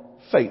found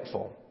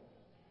faithful.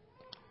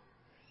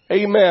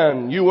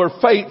 Amen. You were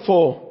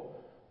faithful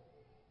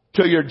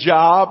to your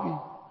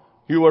job.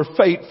 You were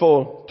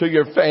faithful to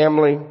your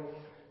family.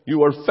 You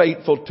were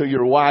faithful to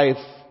your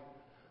wife.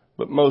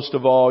 But most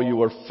of all, you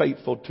were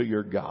faithful to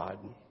your God.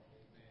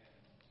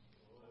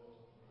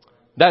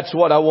 That's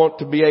what I want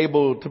to be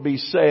able to be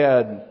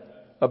said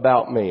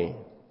about me.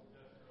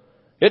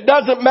 It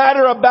doesn't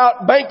matter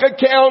about bank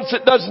accounts.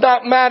 It does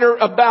not matter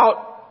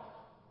about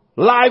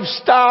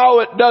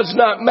lifestyle. It does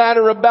not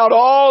matter about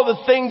all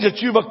the things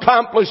that you've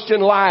accomplished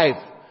in life.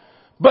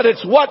 But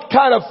it's what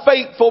kind of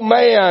faithful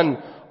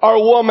man or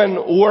woman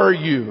were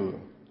you?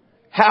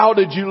 How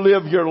did you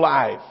live your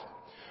life?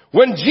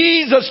 When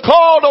Jesus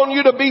called on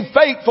you to be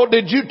faithful,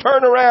 did you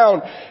turn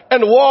around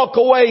and walk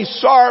away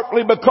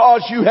sorrowfully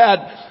because you had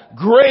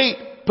great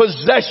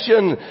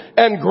possession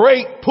and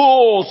great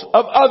pools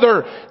of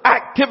other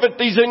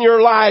activities in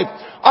your life?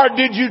 Or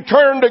did you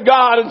turn to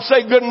God and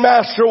say, good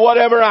Master,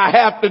 whatever I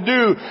have to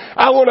do,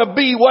 I want to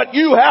be what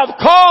you have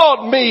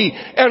called me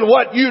and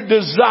what you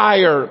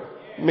desire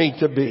me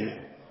to be?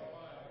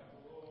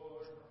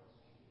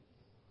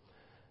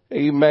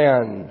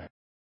 Amen.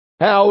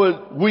 How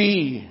would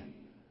we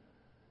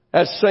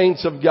as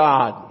saints of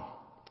God?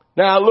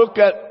 Now look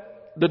at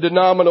the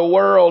denominational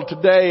world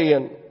today,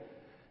 and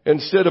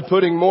instead of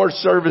putting more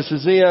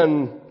services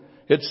in,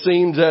 it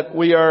seems that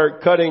we are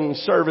cutting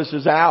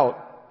services out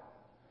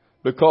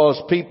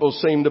because people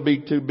seem to be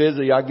too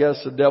busy. I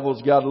guess the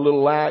devil's got a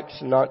little lax,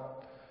 not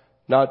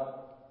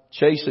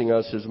chasing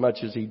us as much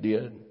as he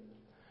did.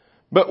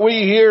 But we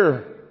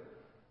hear,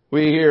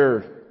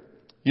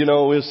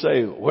 we'll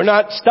say, we're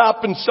not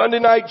stopping Sunday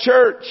night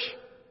church.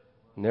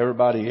 And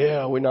everybody,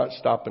 yeah, we're not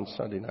stopping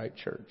Sunday night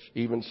church.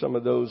 Even some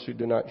of those who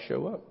do not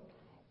show up.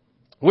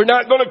 We're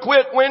not going to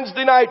quit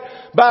Wednesday night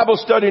Bible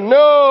study.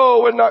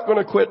 No, we're not going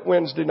to quit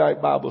Wednesday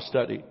night Bible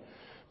study.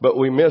 But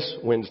we miss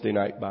Wednesday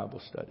night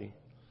Bible study.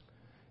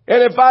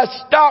 And if I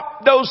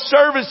stopped those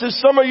services,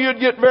 some of you would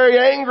get very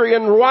angry,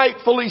 and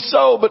rightfully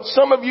so. But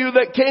some of you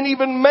that can't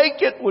even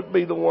make it would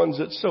be the ones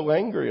that's so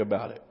angry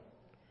about it.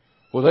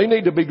 Well, they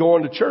need to be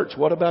going to church.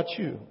 What about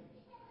you?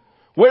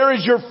 Where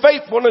is your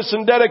faithfulness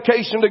and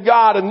dedication to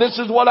God? And this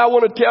is what I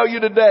want to tell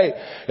you today.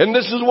 And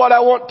this is what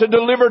I want to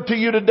deliver to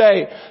you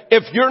today.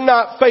 If you're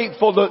not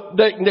faithful,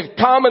 the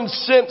common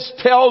sense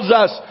tells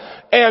us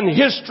and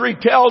history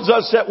tells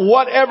us that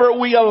whatever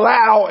we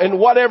allow and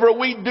whatever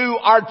we do,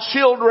 our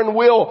children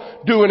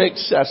will do in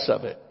excess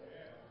of it.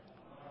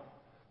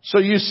 So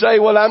you say,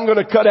 well, I'm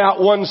going to cut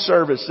out one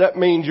service. That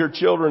means your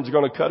children's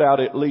going to cut out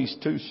at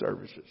least 2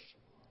 services.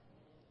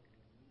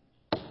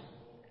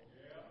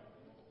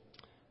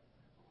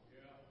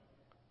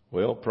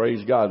 Well,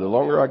 praise God. The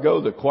longer I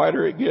go, the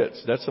quieter it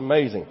gets. That's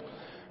amazing.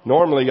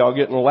 Normally y'all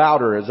getting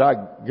louder as I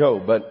go,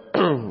 but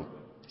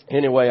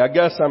anyway, I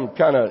guess I'm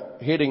kind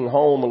of hitting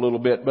home a little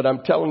bit, but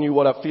I'm telling you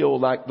what I feel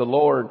like the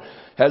Lord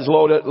has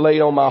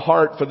laid on my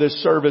heart for this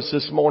service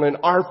this morning.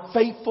 Our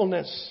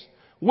faithfulness.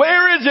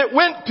 Where is it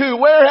went to?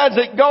 Where has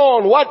it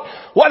gone?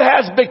 What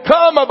has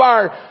become of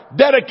our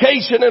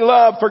dedication and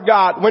love for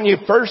God? When you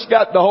first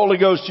got the Holy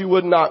Ghost, you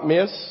would not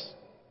miss.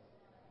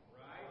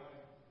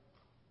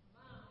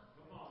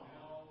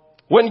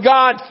 When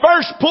God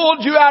first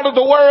pulled you out of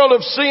the world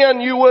of sin,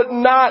 you would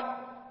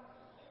not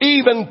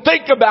even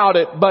think about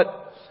it.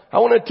 But I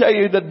want to tell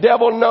you, the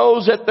devil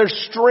knows that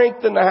there's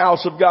strength in the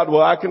house of God.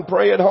 Well, I can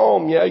pray at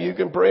home. Yeah, you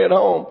can pray at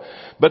home.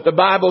 But the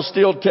Bible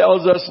still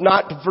tells us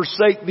not to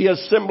forsake the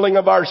assembling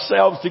of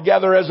ourselves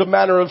together as a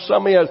manner of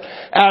some is,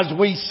 as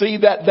we see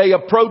that day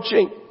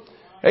approaching.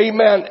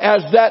 Amen.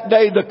 As that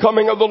day, the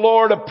coming of the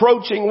Lord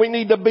approaching, we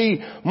need to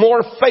be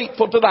more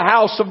faithful to the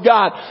house of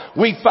God.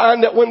 We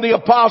find that when the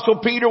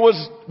Apostle Peter was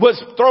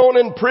thrown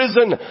in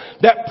prison,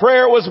 that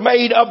prayer was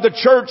made of the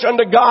church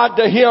unto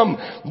God to him.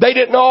 They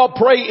didn't all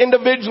pray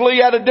individually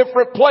at a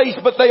different place,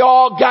 but they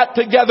all got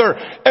together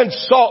and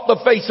sought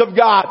the face of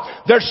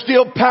God. There's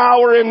still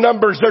power in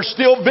numbers. There's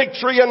still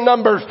victory in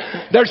numbers.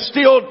 There's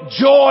still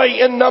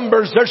joy in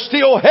numbers. There's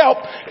still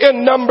help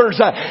in numbers.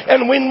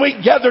 And when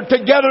we gather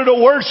together to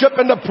worship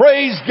and to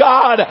praise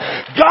God,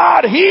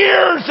 God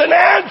hears and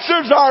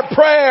answers our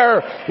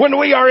prayer when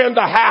we are in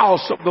the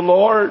house of the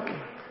Lord.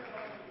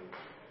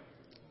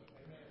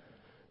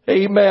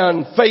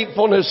 Amen.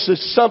 Faithfulness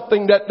is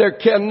something that there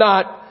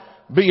cannot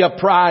be a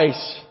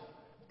price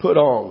put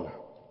on.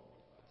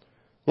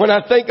 When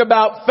I think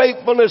about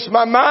faithfulness,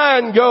 my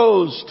mind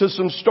goes to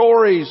some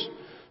stories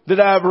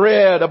that I've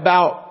read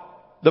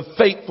about the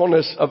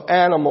faithfulness of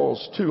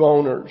animals to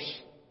owners.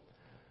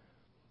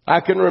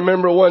 I can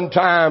remember one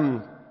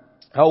time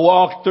I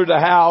walked through the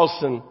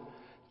house, and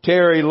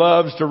Terry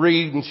loves to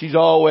read, and she's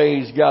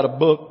always got a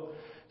book.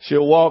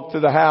 She'll walk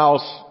through the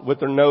house with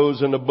her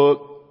nose in the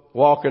book,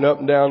 walking up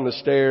and down the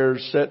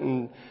stairs,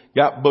 sitting,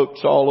 got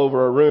books all over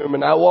her room.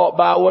 And I walked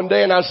by one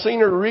day and I seen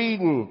her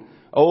reading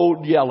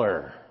Old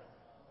Yeller.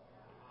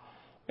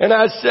 And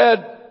I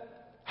said,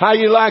 "How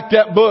you like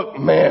that book?"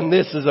 "Man,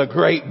 this is a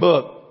great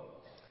book."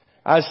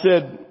 I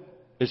said,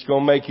 "It's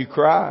going to make you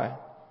cry."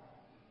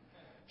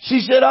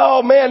 She said,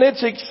 "Oh man,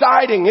 it's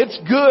exciting. It's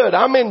good.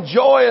 I'm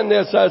enjoying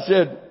this." I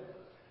said,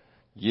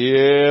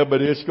 "Yeah,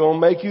 but it's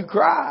going to make you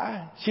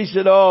cry." She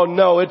said, "Oh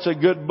no, it's a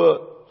good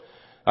book."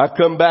 I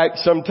come back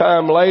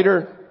sometime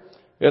later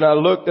and I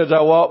looked as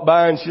I walked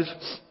by and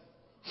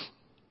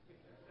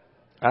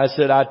I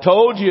said, "I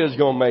told you it's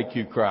going to make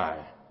you cry."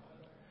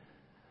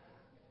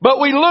 But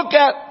we look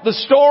at the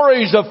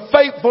stories of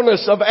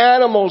faithfulness of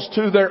animals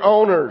to their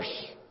owners.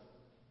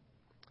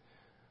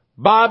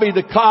 Bobby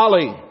the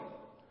collie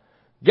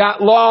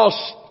got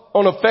lost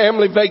on a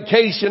family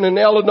vacation in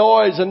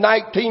Illinois in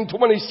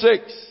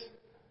 1926.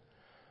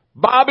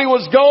 Bobby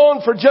was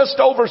gone for just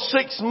over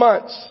 6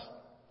 months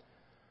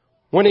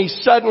when he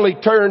suddenly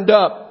turned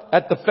up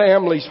at the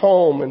family's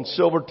home in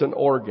Silverton,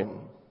 Oregon.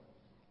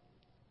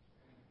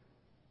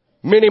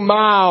 Many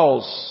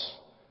miles,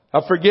 I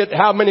forget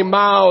how many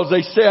miles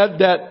they said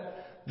that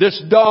this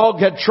dog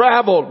had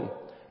traveled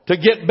to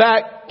get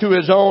back to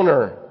his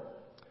owner.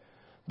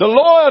 The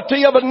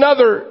loyalty of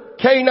another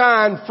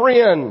canine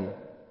friend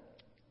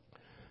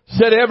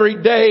said every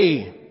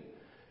day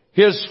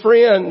his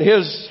friend,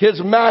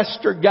 his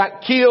master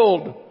got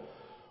killed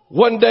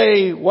one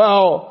day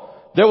while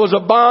there was a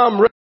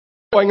bomb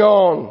going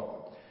on,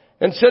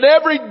 and said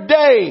every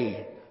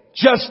day,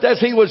 just as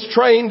he was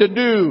trained to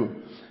do,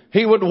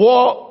 he would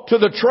walk to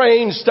the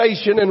train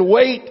station and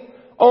wait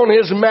on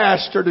his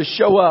master to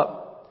show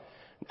up.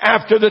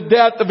 After the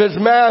death of his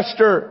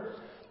master,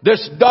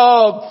 this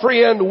dog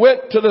friend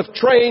went to the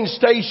train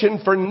station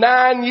for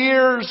 9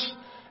 years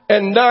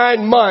and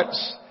 9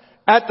 months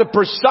at the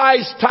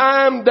precise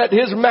time that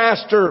his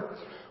master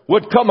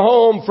would come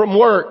home from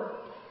work,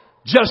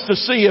 just to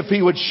see if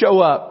he would show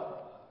up.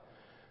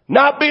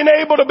 Not being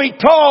able to be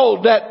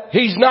told that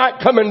he's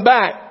not coming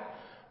back.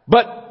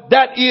 But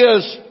that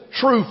is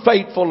true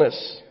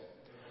faithfulness.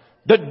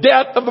 The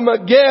death of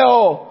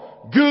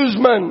Miguel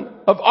Guzman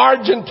of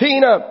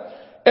Argentina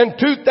in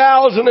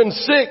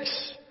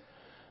 2006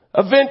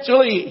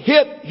 evidently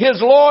hit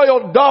his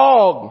loyal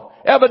dog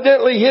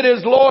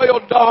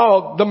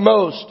the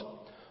most.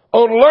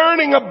 On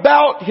learning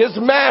about his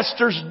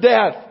master's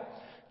death,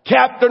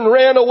 Captain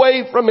ran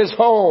away from his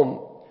home.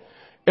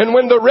 And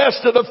when the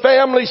rest of the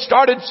family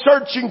started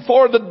searching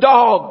for the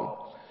dog,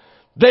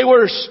 they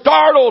were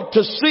startled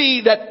to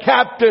see that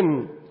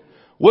Captain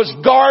was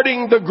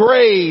guarding the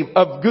grave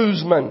of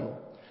Guzman.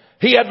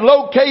 He had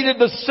located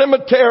the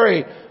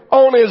cemetery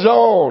on his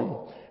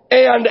own.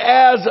 And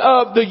as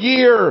of the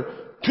year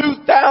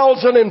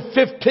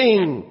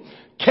 2015,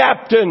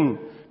 Captain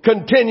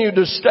continued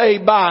to stay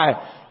by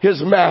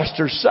his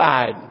master's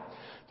side.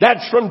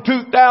 That's from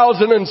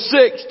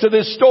 2006 to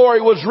this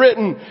story was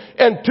written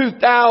in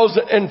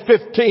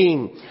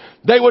 2015.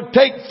 They would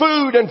take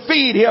food and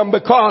feed him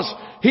because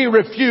he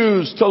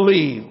refused to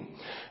leave.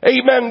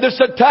 Amen. This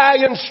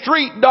Italian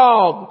street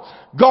dog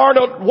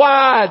garnered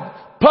wide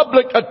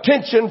public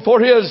attention for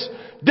his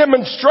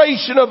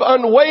demonstration of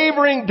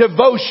unwavering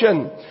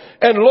devotion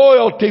and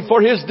loyalty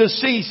for his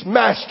deceased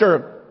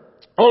master.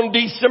 On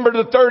December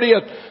the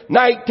 30th,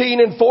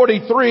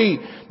 1943,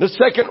 the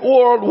Second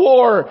World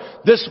War,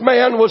 this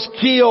man was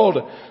killed.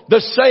 The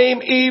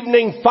same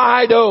evening,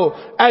 Fido,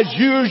 as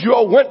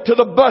usual, went to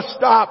the bus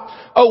stop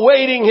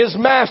awaiting his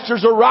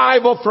master's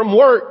arrival from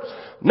work.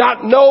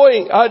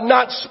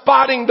 Not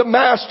spotting the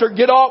master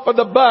get off of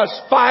the bus,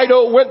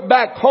 Fido went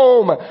back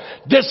home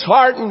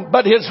disheartened,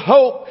 but his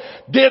hope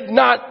did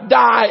not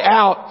die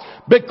out,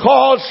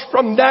 because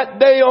from that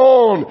day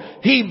on,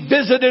 he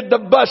visited the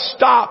bus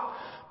stop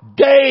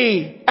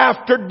day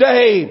after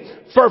day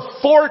for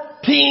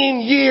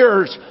 14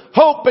 years,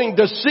 hoping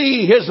to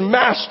see his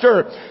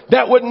master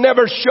that would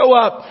never show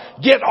up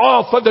get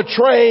off of the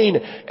train,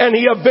 and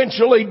he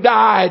eventually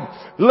died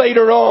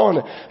later on.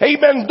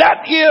 Amen.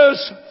 That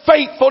is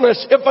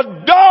faithfulness. If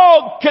a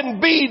dog can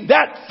be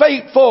that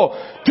faithful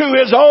to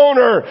his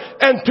owner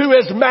and to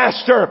his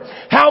master,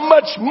 how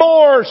much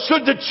more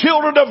should the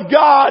children of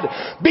God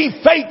be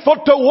faithful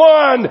to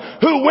one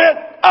who went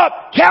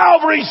up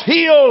Calvary's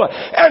hill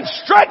and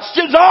stretched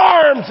his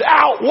arms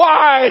out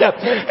wide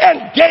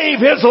and gave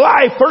his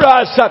life for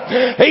us.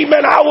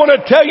 Amen. I want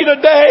to tell you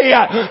today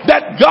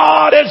that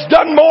God has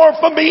done more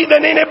for me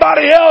than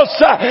anybody else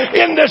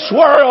in this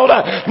world.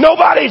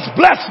 Nobody's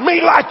blessed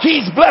me like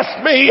he's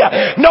blessed me.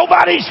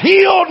 Nobody's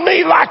healed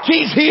me like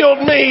he's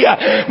healed me.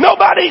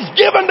 Nobody's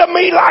given to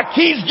me like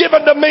he's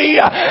given to me.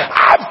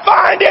 I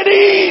find it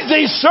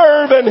easy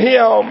serving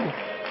him.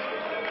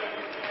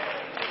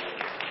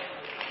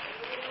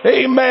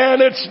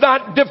 Amen. It's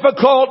not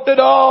difficult at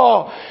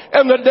all.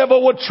 And the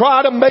devil will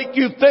try to make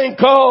you think,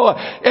 oh,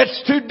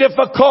 it's too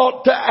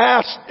difficult to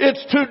ask.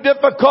 It's too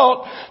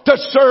difficult to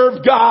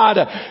serve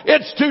God.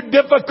 It's too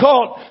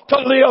difficult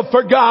to live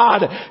for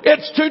God.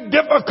 It's too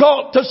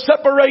difficult to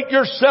separate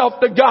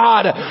yourself to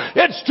God.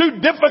 It's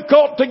too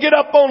difficult to get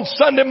up on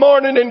Sunday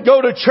morning and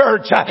go to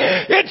church.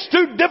 It's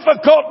too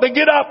difficult to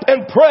get up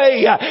and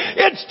pray.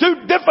 It's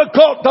too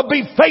difficult to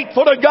be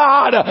faithful to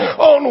God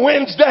on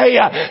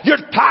Wednesday.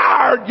 You're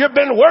tired. You've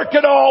been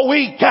working all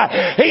week.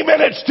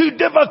 Amen. It's too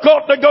difficult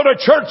to go to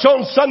church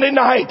on Sunday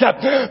night.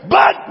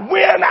 But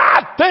when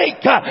I think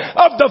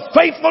of the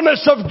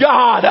faithfulness of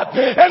God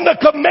and the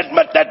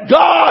commitment that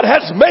God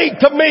has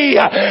made to me,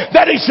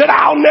 that He said,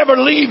 I'll never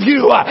leave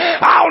you.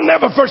 I'll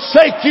never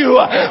forsake you,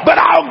 but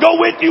I'll go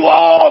with you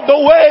all the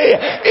way,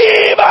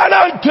 even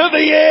unto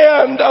the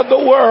end of the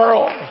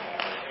world.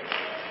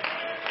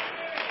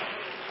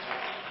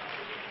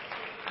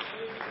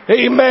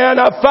 Amen.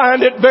 I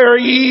find it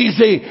very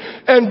easy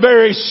and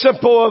very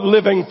simple of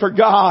living for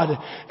God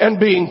and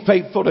being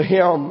faithful to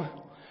Him.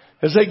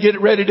 As they get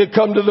ready to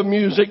come to the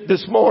music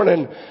this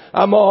morning,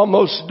 I'm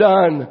almost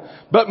done.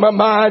 But my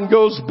mind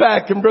goes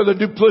back, and Brother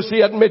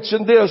Duplessis had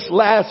mentioned this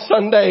last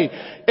Sunday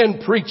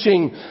in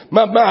preaching.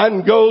 My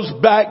mind goes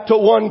back to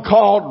one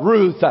called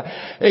Ruth.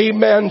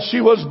 Amen. She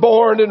was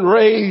born and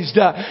raised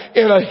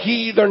in a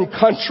heathen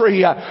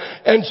country,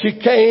 and she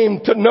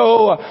came to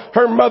know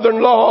her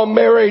mother-in-law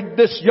married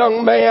this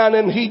young man,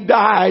 and he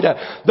died.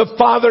 The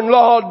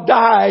father-in-law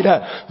died.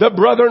 The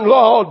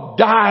brother-in-law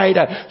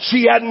died.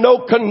 She had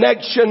no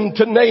connection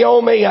to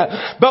Naomi.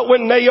 But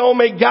when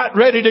Naomi got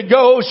ready to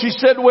go, she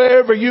said,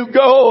 wherever you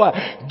go,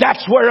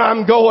 that's where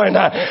I'm going.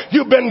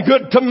 You've been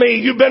good to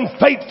me. You've been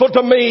faithful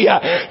to me.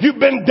 You've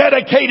been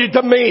dedicated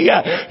to me.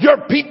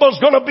 Your people's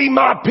going to be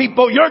my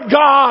people. Your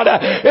God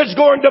is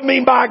going to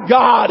be my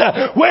God.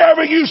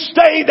 Wherever you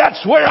stay,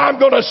 that's where I'm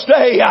going to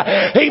stay.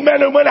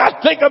 Amen. And when I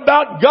think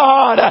about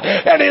God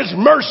and His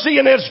mercy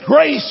and His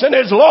grace and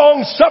His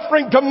long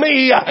suffering to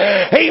me,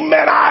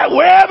 amen,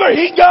 wherever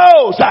He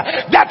goes,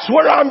 that's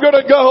where I'm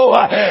going to go.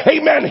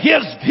 Amen.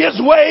 His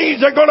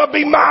ways are going to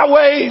be my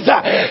ways.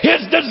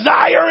 His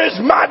desire is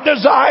my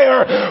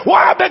desire.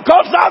 Why?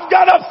 Because I've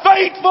got a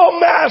faithful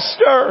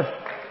master.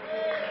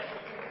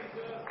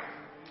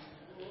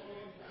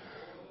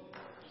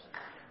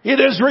 It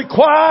is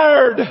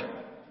required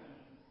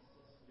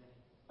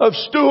of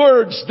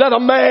stewards that a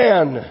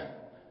man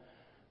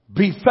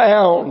be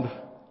found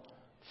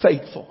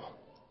faithful.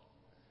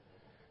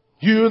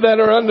 You that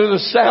are under the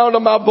sound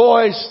of my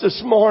voice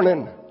this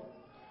morning,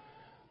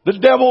 the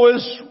devil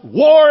is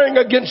warring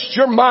against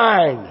your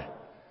mind,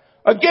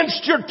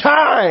 against your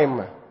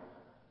time,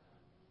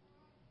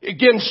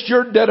 against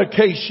your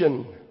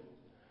dedication,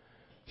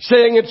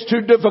 saying it's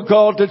too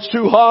difficult, it's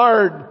too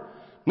hard,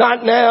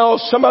 not now,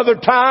 some other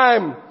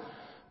time,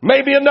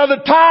 maybe another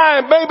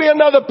time, maybe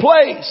another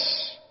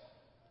place,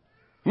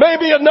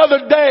 maybe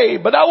another day.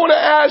 But I want to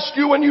ask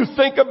you, when you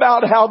think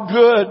about how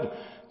good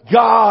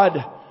God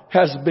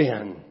has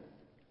been,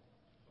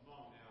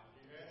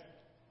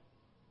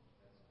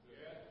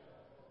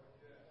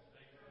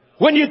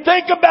 when you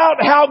think about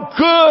how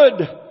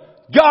good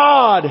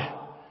God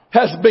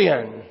has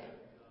been,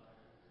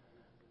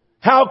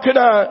 how can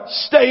I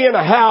stay in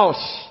a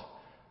house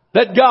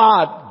that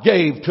God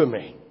gave to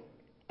me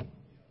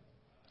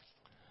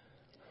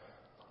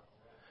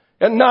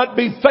and not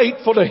be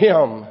faithful to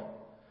Him?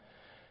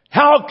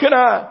 How can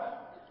I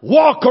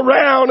walk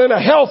around in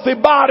a healthy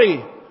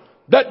body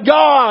that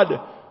God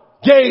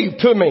gave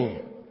to me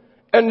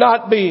and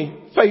not be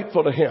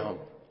faithful to Him?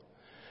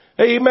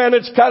 Amen.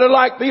 It's kind of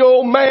like the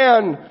old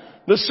man.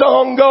 The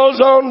song goes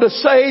on to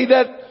say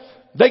that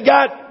they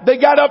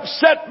got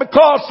upset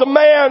because the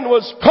man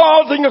was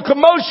causing a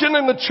commotion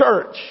in the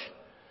church,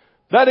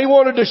 that he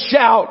wanted to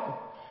shout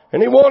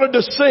and he wanted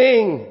to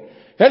sing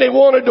and he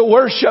wanted to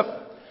worship.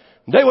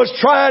 They was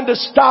trying to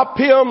stop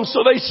him,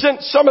 so they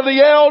sent some of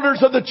the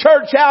elders of the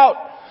church out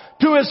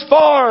to his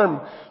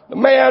farm. The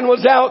man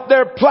was out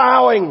there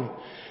plowing,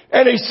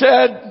 and he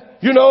said,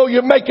 you know,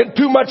 you're making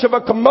too much of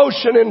a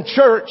commotion in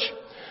church.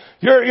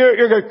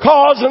 You're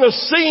causing a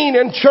scene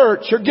in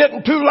church. You're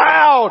getting too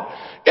loud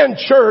in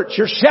church.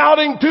 You're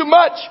shouting too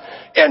much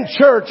in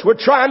church. We're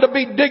trying to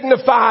be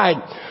dignified.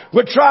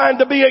 We're trying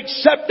to be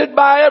accepted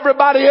by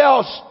everybody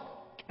else.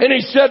 And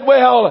he said,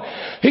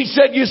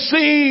 you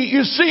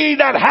see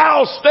that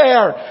house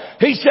there?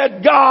 He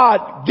said,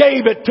 God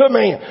gave it to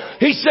me.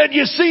 He said,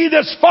 you see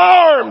this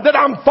farm that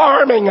I'm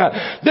farming,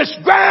 this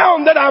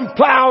ground that I'm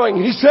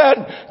plowing? He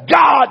said,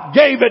 God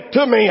gave it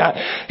to me.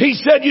 He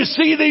said, you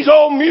see these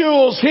old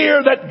mules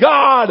here that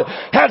God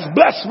has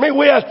blessed me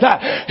with?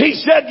 He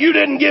said, you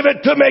didn't give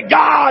it to me.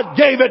 God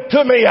gave it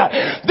to me.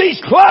 These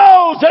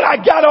clothes that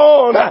I got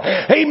on,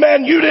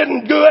 amen, you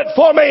didn't do it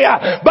for me,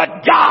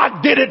 but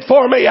God did it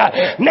for me.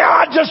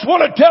 Now I just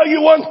want to tell you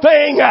one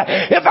thing.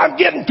 If I'm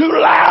getting too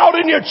loud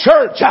in your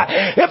church,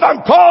 if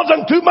I'm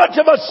causing too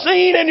much of a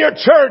scene in your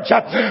church,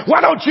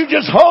 why don't you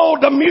just hold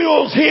the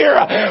mules here?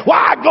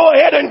 Why go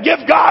ahead and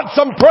give God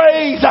some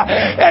praise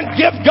and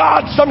give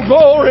God some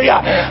glory?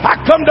 I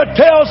come to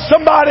tell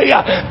somebody,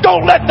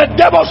 don't let the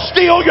devil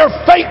steal your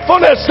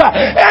faithfulness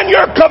and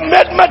your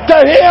commitment to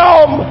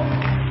Him.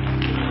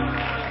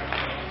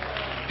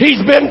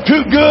 He's been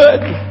too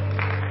good.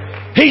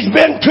 He's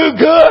been too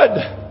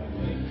good.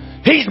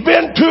 He's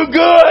been too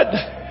good.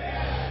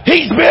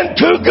 He's been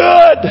too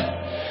good.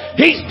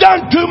 He's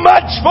done too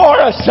much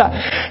for us.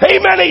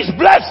 Amen. He's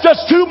blessed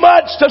us too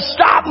much to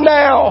stop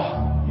now.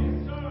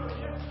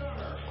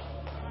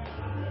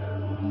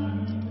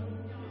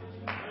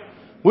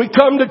 We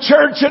come to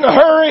church in a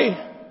hurry,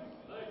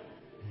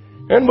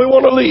 and we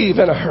want to leave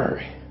in a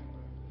hurry.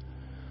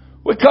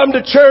 We come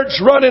to church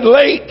running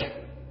late,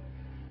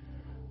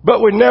 but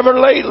we're never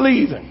late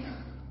leaving.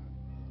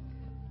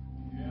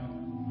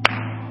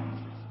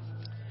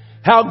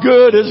 How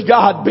good has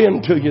God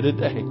been to you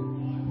today?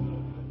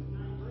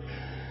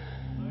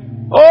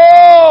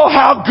 Oh,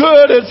 how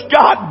good has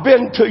God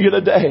been to you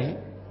today?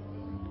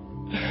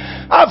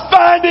 I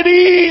find it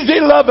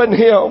easy loving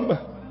Him.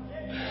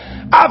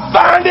 I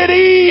find it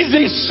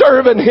easy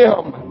serving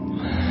Him.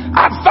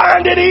 I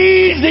find it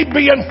easy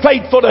being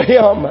faithful to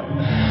Him.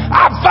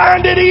 I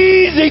find it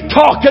easy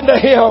talking to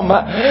Him.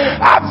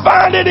 I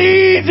find it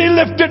easy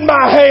lifting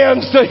my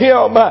hands to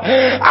Him.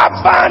 I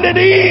find it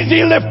easy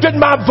lifting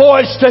my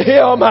voice to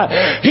Him.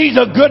 He's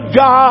a good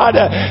God.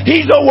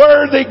 He's a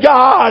worthy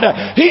God.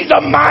 He's a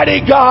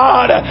mighty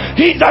God.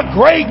 He's a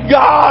great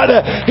God.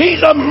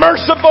 He's a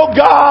merciful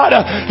God.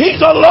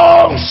 He's a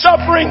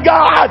long-suffering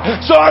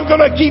God. So I'm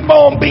going to keep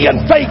on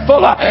being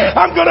faithful.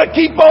 I'm going to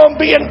keep on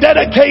being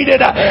dedicated.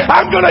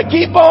 I'm going to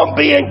keep on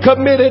being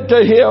committed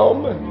to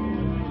Him.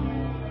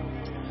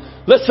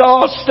 Let's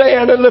all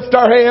stand and lift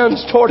our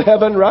hands toward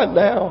heaven right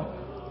now.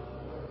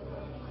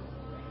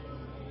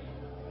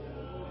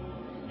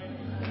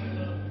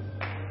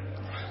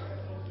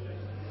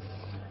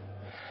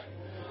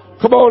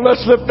 Come on,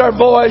 let's lift our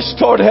voice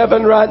toward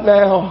heaven right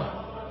now.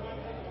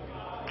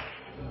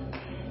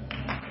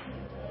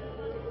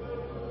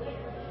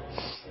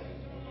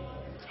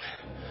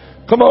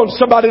 Come on,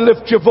 somebody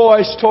lift your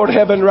voice toward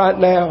heaven right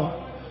now.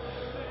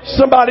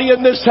 Somebody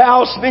in this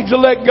house needs to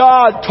let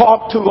God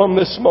talk to them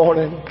this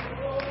morning.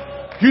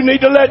 You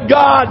need to let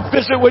God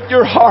visit with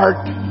your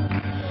heart.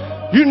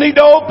 You need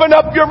to open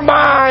up your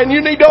mind. You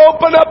need to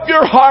open up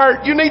your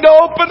heart. You need to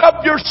open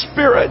up your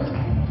spirit.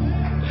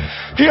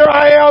 Here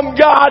I am,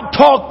 God,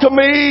 talk to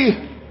me.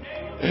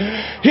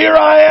 Here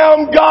I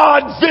am,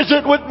 God,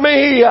 visit with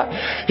me.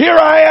 Here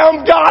I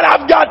am, God,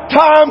 I've got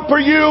time for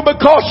you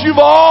because you've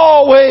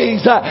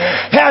always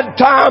had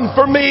time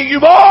for me.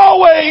 You've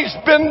always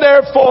been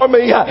there for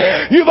me.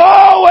 You've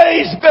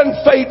always been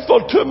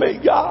faithful to me,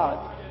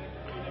 God.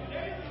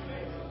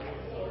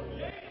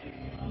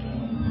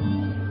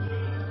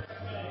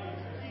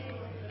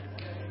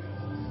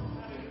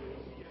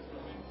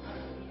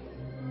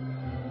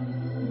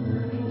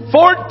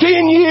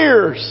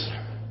 $14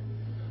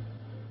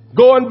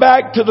 going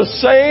back to the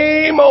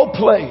same old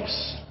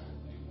place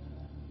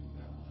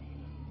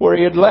where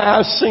he had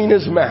last seen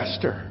his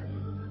master.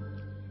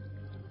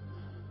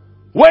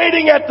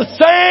 Waiting at the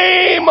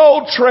same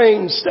old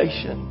train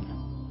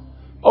station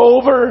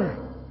over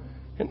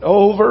and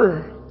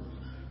over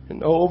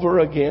and over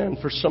again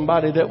for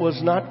somebody that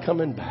was not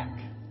coming back.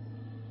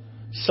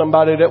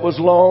 Somebody that was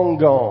long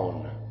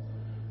gone.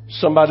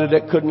 Somebody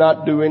that could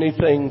not do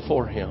anything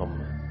for him.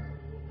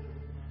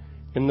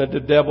 And that the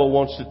devil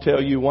wants to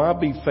tell you, why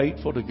be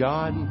faithful to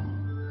God?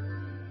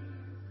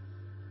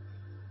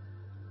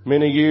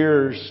 Many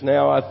years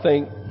now, I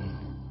think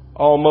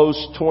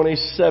almost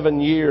 27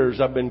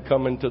 years I've been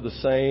coming to the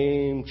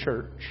same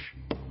church.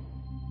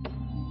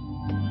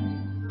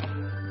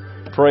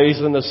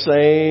 Praising the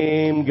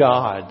same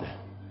God.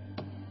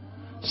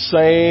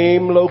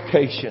 Same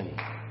location.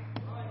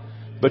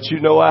 But you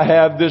know, I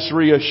have this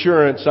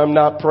reassurance. I'm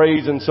not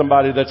praising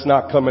somebody that's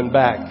not coming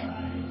back.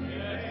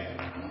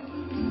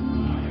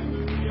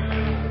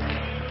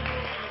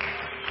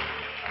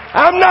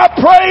 I'm not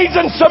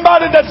praising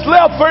somebody that's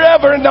left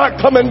forever and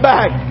not coming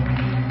back.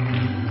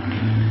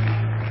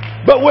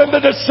 But when the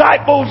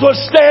disciples were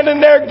standing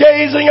there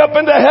gazing up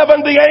into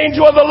heaven, the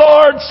angel of the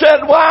Lord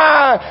said,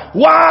 Why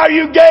are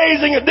you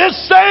gazing at this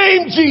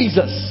same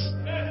Jesus?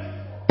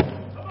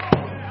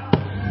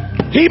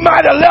 He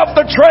might have left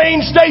the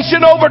train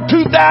station over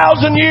 2,000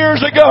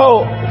 years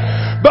ago.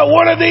 But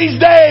one of these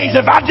days,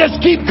 if I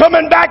just keep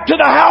coming back to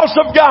the house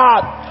of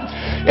God,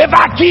 if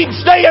I keep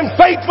staying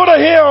faithful to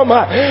Him,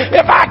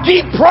 if I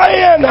keep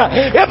praying,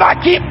 if I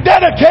keep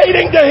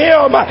dedicating to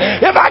Him,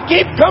 if I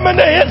keep coming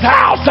to His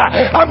house,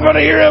 I'm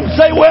going to hear Him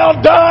say, well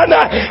done,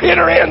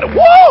 enter in.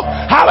 Woo!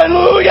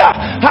 Hallelujah!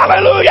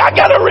 Hallelujah! I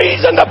got a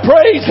reason to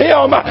praise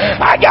Him.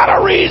 I got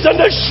a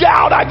reason to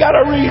shout. I got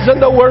a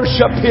reason to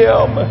worship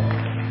Him.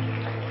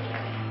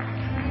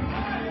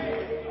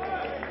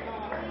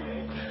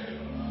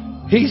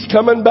 He's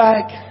coming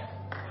back.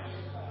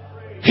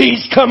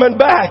 He's coming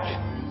back.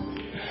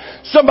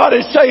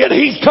 Somebody say it.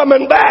 He's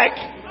coming back.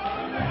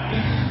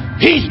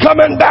 He's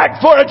coming back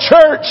for a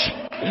church.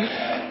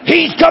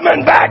 He's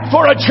coming back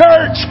for a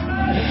church.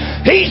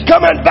 He's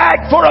coming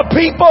back for a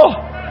people.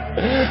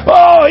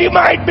 Oh, He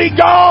might be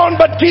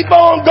gone, but keep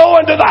on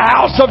going to the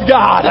house of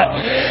God.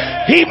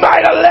 He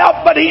might have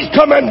left, but He's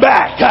coming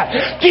back.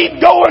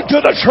 Keep going to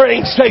the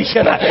train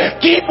station.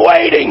 Keep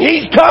waiting.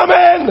 He's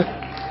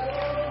coming.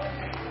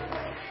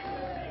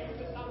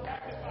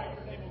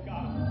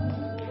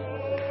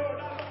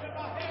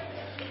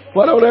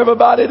 Why don't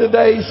everybody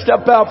today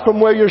step out from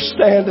where you're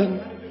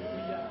standing?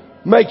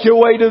 Make your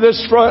way to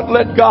this front.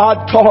 Let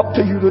God talk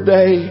to you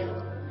today.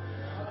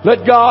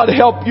 Let God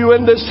help you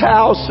in this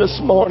house this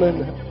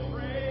morning.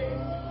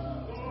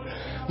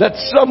 That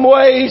some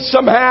way,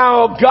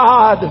 somehow,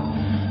 God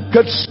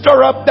could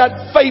stir up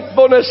that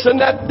faithfulness and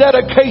that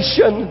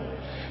dedication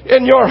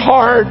in your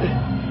heart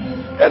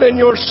and in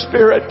your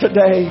spirit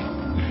today.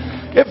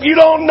 If you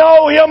don't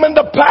know Him and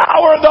the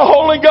power of the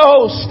Holy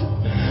Ghost,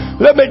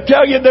 let me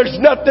tell you, there's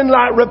nothing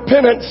like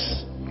repentance.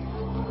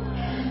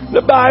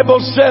 The Bible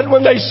said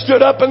when they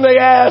stood up and they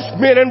asked,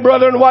 men and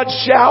brethren, what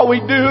shall we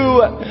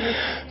do?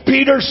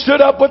 Peter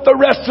stood up with the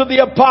rest of the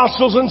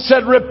apostles and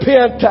said,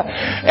 repent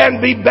and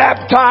be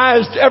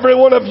baptized, every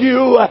one of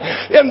you,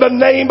 in the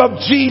name of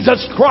Jesus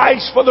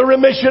Christ for the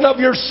remission of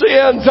your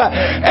sins,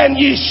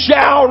 and ye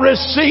shall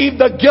receive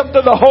the gift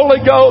of the Holy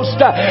Ghost.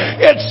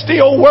 It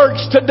still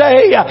works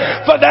today,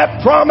 for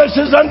that promise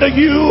is unto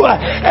you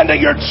and to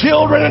your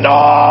children and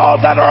all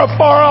that are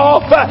afar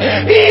off,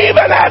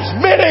 even as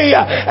many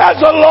as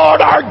the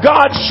Lord our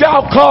God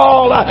shall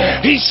call.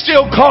 He's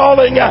still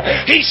calling.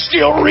 He's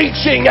still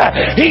reaching.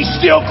 He's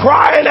still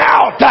crying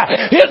out.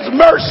 His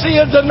mercy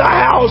is in the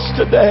house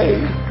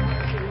today.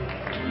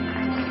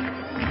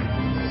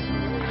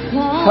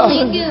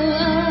 Falling in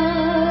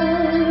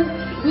love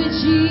with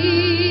Jesus.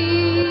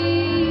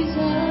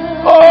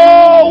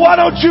 Oh, why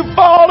don't you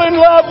fall in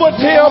love with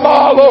Him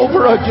all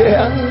over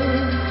again?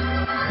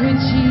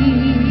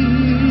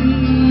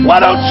 Why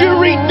don't you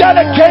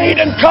rededicate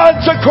and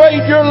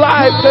consecrate your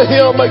life to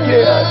Him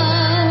again?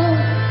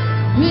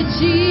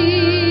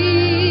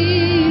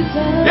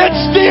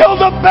 It's still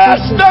the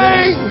best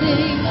thing.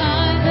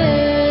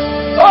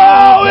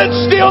 Oh,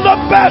 it's still the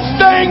best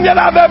thing that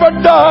I've ever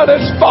done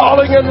is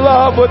falling in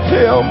love with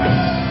Him.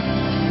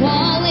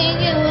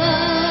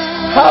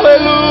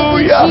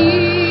 Hallelujah.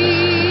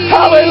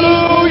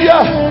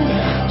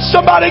 Hallelujah.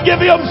 Somebody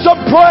give Him some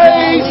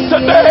praise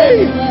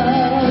today.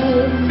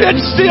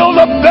 It's still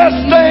the best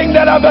thing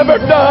that I've ever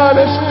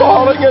done is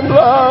falling in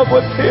love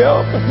with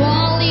Him.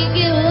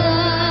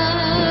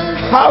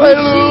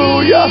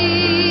 Hallelujah.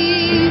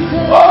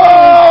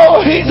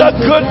 Oh, He's a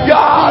good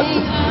God.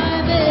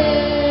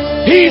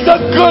 He's a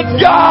good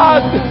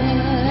God.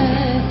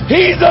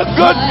 He's a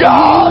good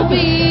God.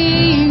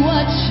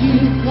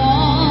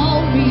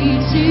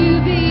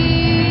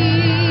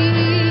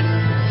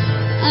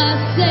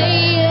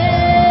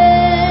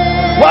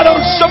 Why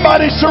don't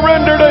somebody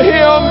surrender to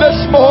Him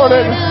this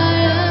morning?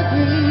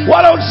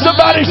 Why don't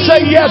somebody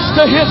say yes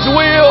to His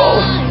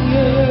will?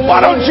 Why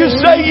don't you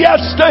say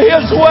yes to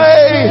His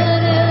way?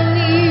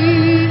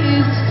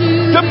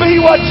 To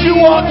be what you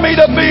want me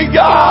to be,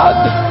 God.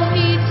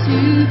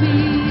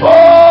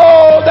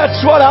 Oh,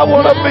 that's what I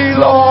want to be,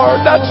 Lord.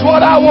 That's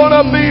what I want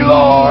to be,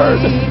 Lord.